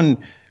 So no one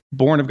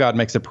born of God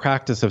makes a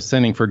practice of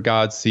sinning, for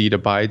God's seed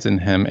abides in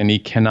him, and he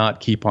cannot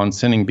keep on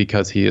sinning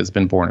because he has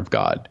been born of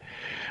God.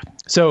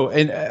 So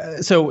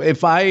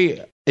if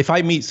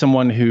I meet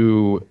someone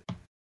who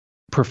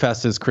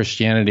professes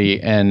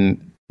Christianity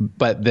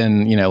but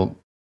then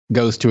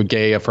goes to a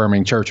gay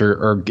affirming church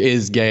or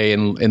is gay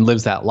and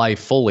lives that life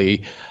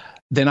fully,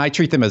 then I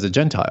treat them as a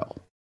Gentile,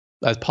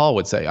 as Paul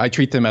would say. I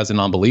treat them as a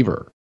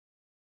non-believer.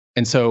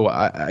 And so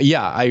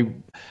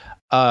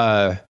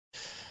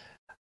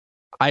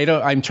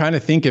I'm trying to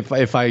think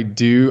if I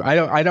do.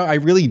 I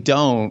really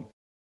don't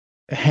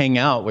hang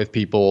out with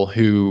people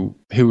who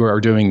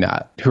are doing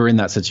that, who are in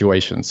that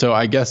situation. So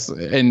I guess,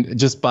 and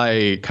just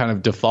by kind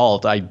of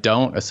default, I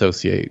don't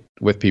associate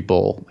with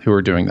people who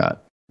are doing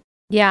that.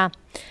 Yeah,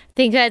 I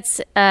think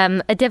that's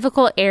a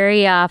difficult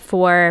area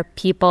for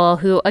people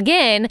who,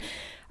 again,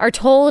 are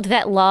told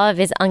that love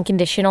is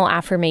unconditional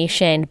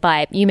affirmation.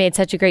 But you made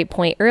such a great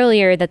point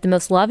earlier that the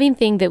most loving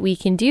thing that we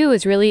can do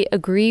is really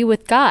agree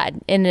with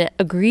God in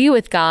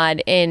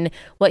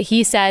what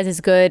he says is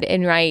good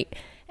and right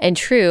and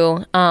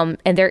true. And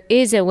there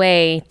is a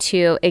way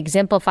to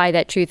exemplify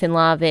that truth and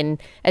love.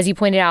 And as you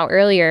pointed out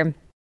earlier,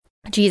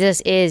 Jesus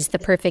is the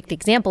perfect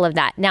example of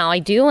that. Now, I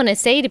do want to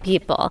say to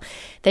people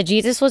that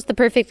Jesus was the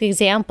perfect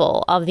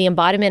example of the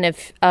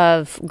embodiment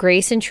of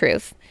grace and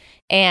truth.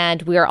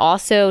 And we are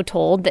also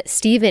told that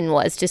Stephen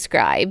was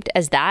described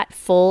as that,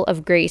 full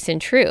of grace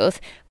and truth.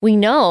 We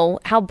know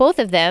how both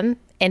of them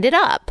ended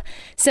up.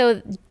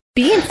 So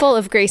being full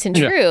of grace and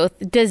truth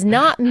does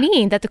not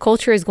mean that the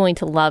culture is going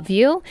to love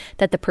you,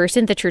 that the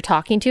person that you're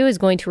talking to is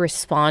going to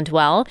respond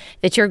well,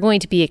 that you're going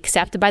to be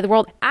accepted by the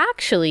world.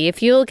 Actually,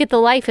 if you look at the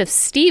life of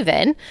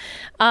Stephen,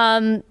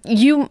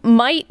 you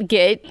might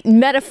get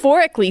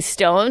metaphorically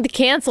stoned,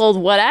 canceled,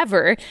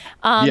 whatever,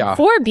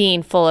 for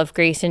being full of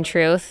grace and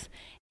truth.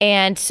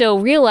 And so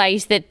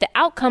realize that the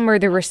outcome or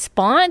the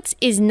response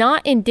is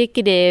not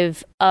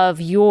indicative of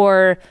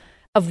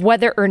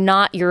whether or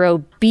not your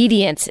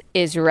obedience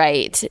is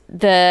right.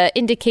 The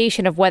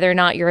indication of whether or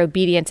not your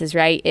obedience is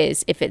right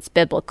is if it's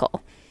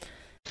biblical.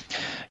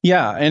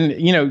 Yeah.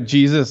 And,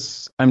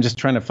 Jesus, I'm just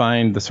trying to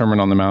find the Sermon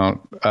on the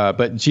Mount,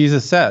 but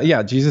Jesus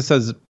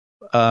says,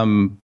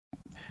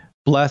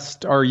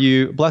 blessed are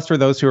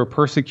those who are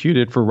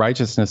persecuted for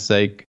righteousness'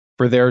 sake,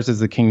 for theirs is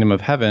the kingdom of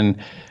heaven.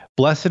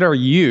 Blessed are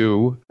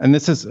you, and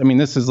this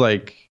is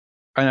like,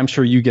 and I'm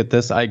sure you get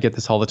this, I get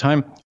this all the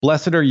time.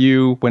 Blessed are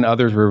you when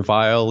others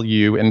revile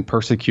you and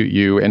persecute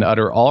you and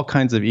utter all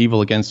kinds of evil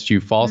against you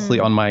falsely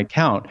on my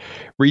account.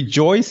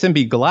 Rejoice and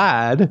be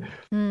glad,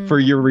 for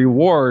your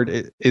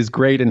reward is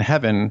great in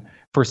heaven,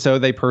 for so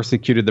they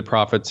persecuted the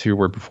prophets who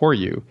were before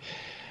you.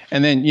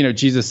 And then,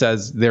 Jesus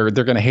says they're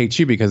going to hate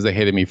you because they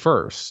hated me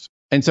first.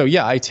 And so,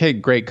 I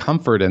take great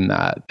comfort in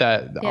that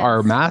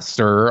our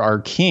master, our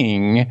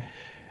king,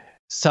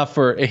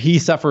 suffered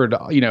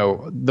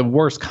the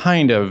worst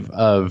kind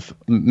of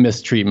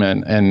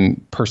mistreatment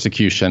and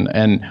persecution.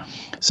 And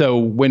so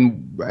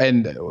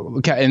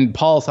and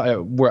Paul,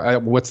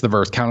 what's the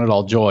verse? Count it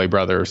all joy,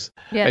 brothers.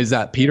 Yes. Is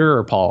that Peter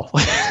or Paul?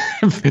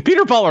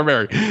 Peter, Paul, or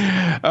Mary?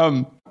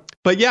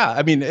 But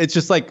it's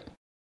just like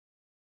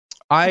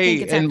I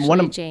think it's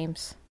actually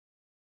James.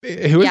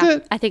 Who is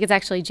it? I think it's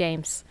actually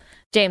James.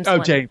 James. Oh,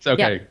 James.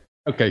 Okay. Yep.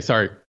 Okay.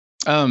 Sorry.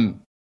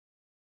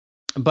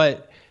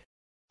 But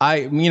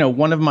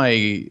one of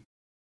my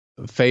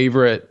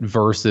favorite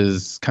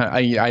verses,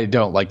 I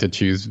don't like to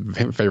choose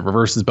favorite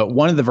verses, but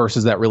one of the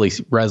verses that really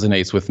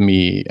resonates with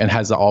me and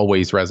has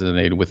always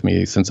resonated with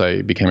me since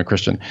I became a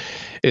Christian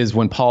is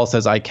when Paul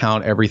says, I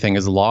count everything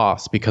as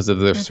loss because of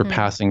the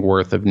surpassing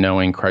worth of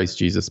knowing Christ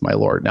Jesus, my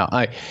Lord. Now,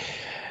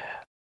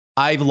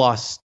 I've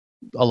lost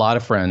a lot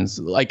of friends.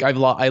 Like I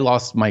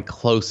lost my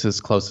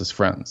closest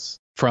friends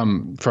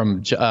from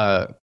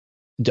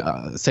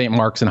St.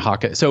 Mark's and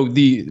Hockaday. So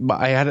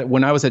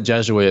when I was at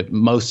Jesuit,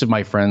 most of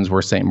my friends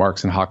were St.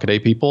 Mark's and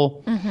Hockaday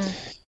people,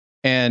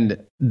 and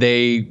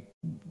they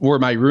were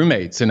my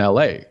roommates in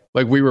LA.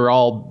 Like we were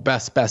all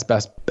best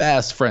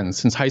friends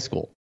since high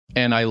school.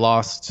 And I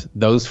lost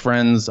those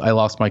friends. I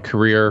lost my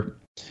career.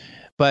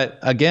 But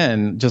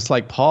again, just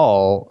like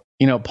Paul,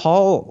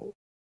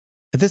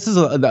 this is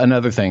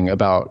another thing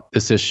about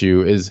this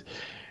issue is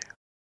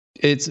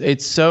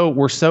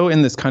we're so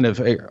in this kind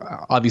of,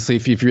 obviously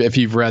if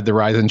you've read The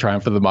Rise and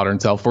Triumph of the Modern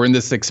Self, we're in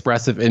this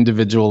expressive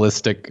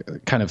individualistic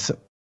kind of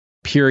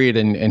period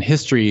in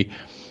history.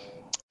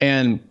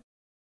 And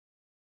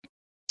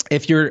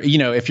if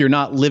you're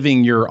not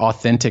living your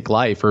authentic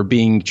life or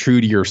being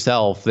true to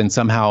yourself, then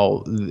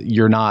somehow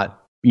you're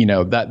not,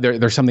 that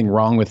there's something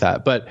wrong with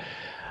that. But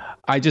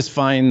I just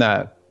find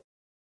that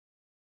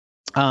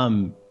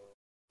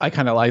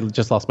I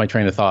just lost my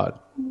train of thought.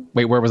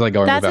 Wait, where was I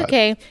going with that? That's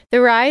okay.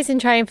 The Rise and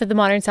Triumph of the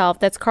Modern Self,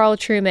 that's Carl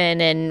Trueman.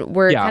 And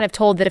we're kind of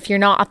told that if you're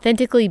not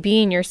authentically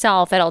being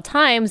yourself at all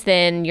times,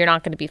 then you're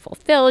not going to be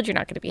fulfilled. You're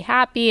not going to be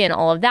happy and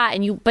all of that.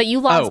 But you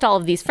lost all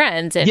of these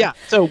friends. And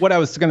So what I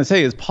was going to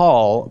say is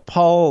Paul,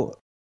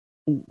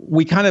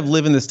 we kind of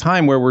live in this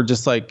time where we're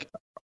just like,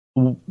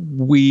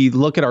 we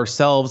look at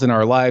ourselves and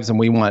our lives and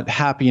we want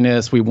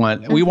happiness. We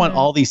want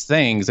all these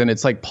things. And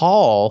it's like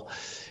Paul,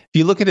 if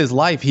you look at his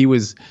life, he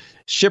was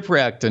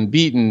shipwrecked and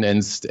beaten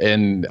and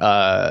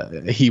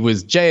he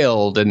was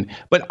jailed,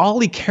 but all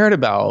he cared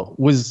about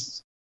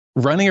was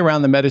running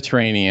around the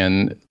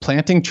Mediterranean,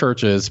 planting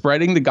churches,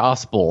 spreading the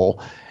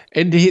gospel,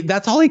 and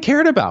that's all he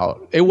cared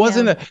about. It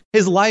wasn't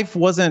his life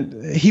wasn't.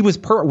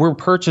 We're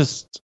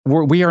purchased.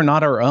 We are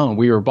not our own.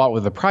 We were bought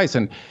with a price,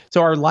 and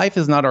so our life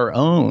is not our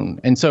own.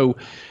 And so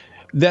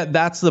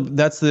that's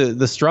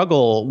the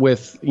struggle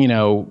with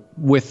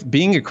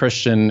being a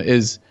Christian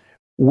is.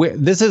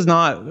 This is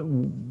not,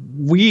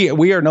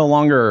 we are no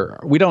longer,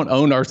 we don't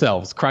own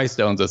ourselves.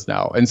 Christ owns us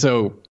now. And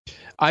so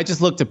I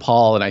just look to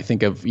Paul and I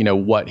think of,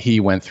 what he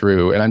went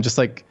through. And I'm just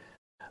like,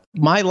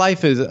 my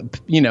life is,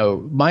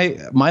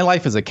 my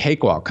life is a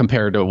cakewalk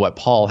compared to what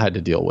Paul had to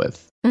deal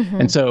with.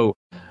 And so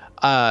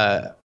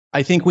I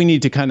think we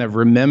need to kind of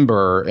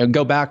remember and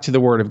go back to the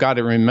Word of God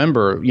and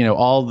remember,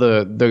 all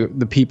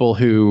the people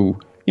who,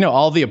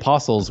 all the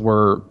apostles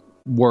were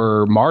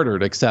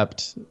martyred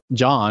except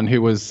John,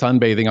 who was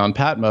sunbathing on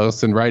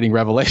Patmos and writing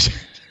Revelation.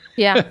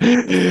 Yeah.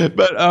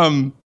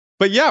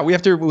 But yeah, we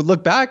have to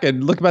look back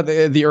and look about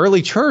the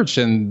early church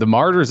and the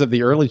martyrs of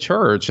the early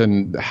church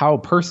and how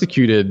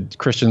persecuted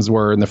Christians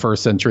were in the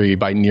first century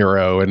by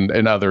Nero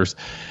and others.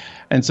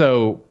 And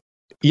so,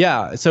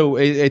 so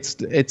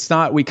it's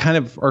not, we kind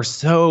of are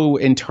so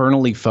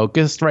internally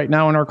focused right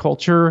now in our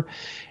culture,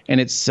 and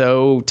it's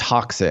so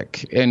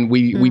toxic, and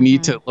we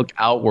need to look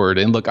outward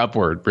and look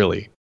upward,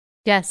 really.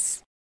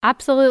 Yes,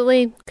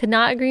 absolutely. Could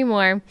not agree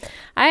more.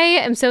 I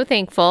am so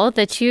thankful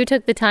that you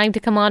took the time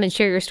to come on and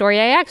share your story.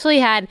 I actually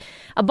had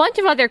a bunch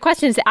of other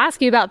questions to ask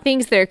you about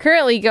things that are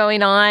currently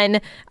going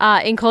on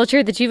in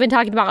culture that you've been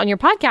talking about on your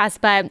podcast,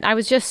 but I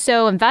was just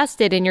so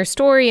invested in your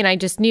story, and I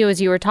just knew as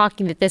you were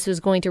talking that this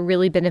was going to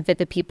really benefit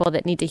the people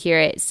that need to hear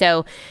it.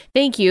 So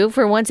thank you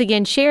for once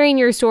again sharing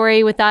your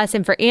story with us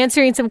and for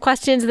answering some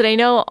questions that I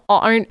know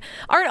aren't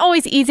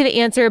always easy to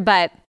answer,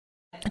 but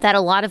that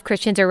a lot of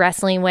Christians are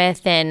wrestling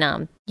with,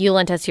 and you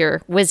lent us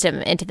your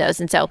wisdom into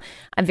those. And so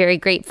I'm very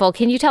grateful.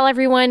 Can you tell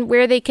everyone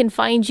where they can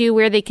find you,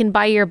 where they can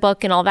buy your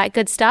book and all that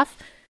good stuff?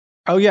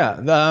 Oh, yeah.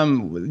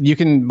 You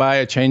can buy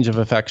A Change of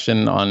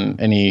Affection on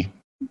any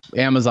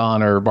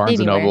Amazon or Barnes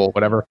 & Noble,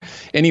 whatever,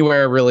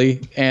 anywhere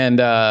really. And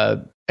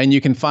you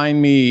can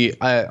find me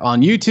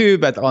on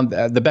YouTube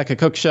on the Becket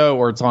Cook Show,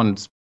 or it's on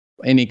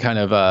any kind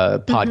of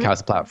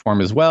podcast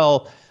platform as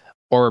well.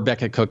 Or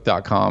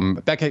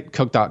BecketCook.com.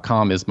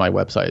 BecketCook.com is my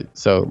website.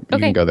 So you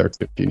can go there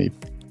too if you need.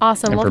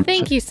 Awesome. Well,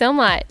 thank you so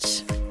much.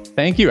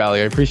 Thank you,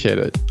 Allie. I appreciate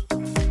it.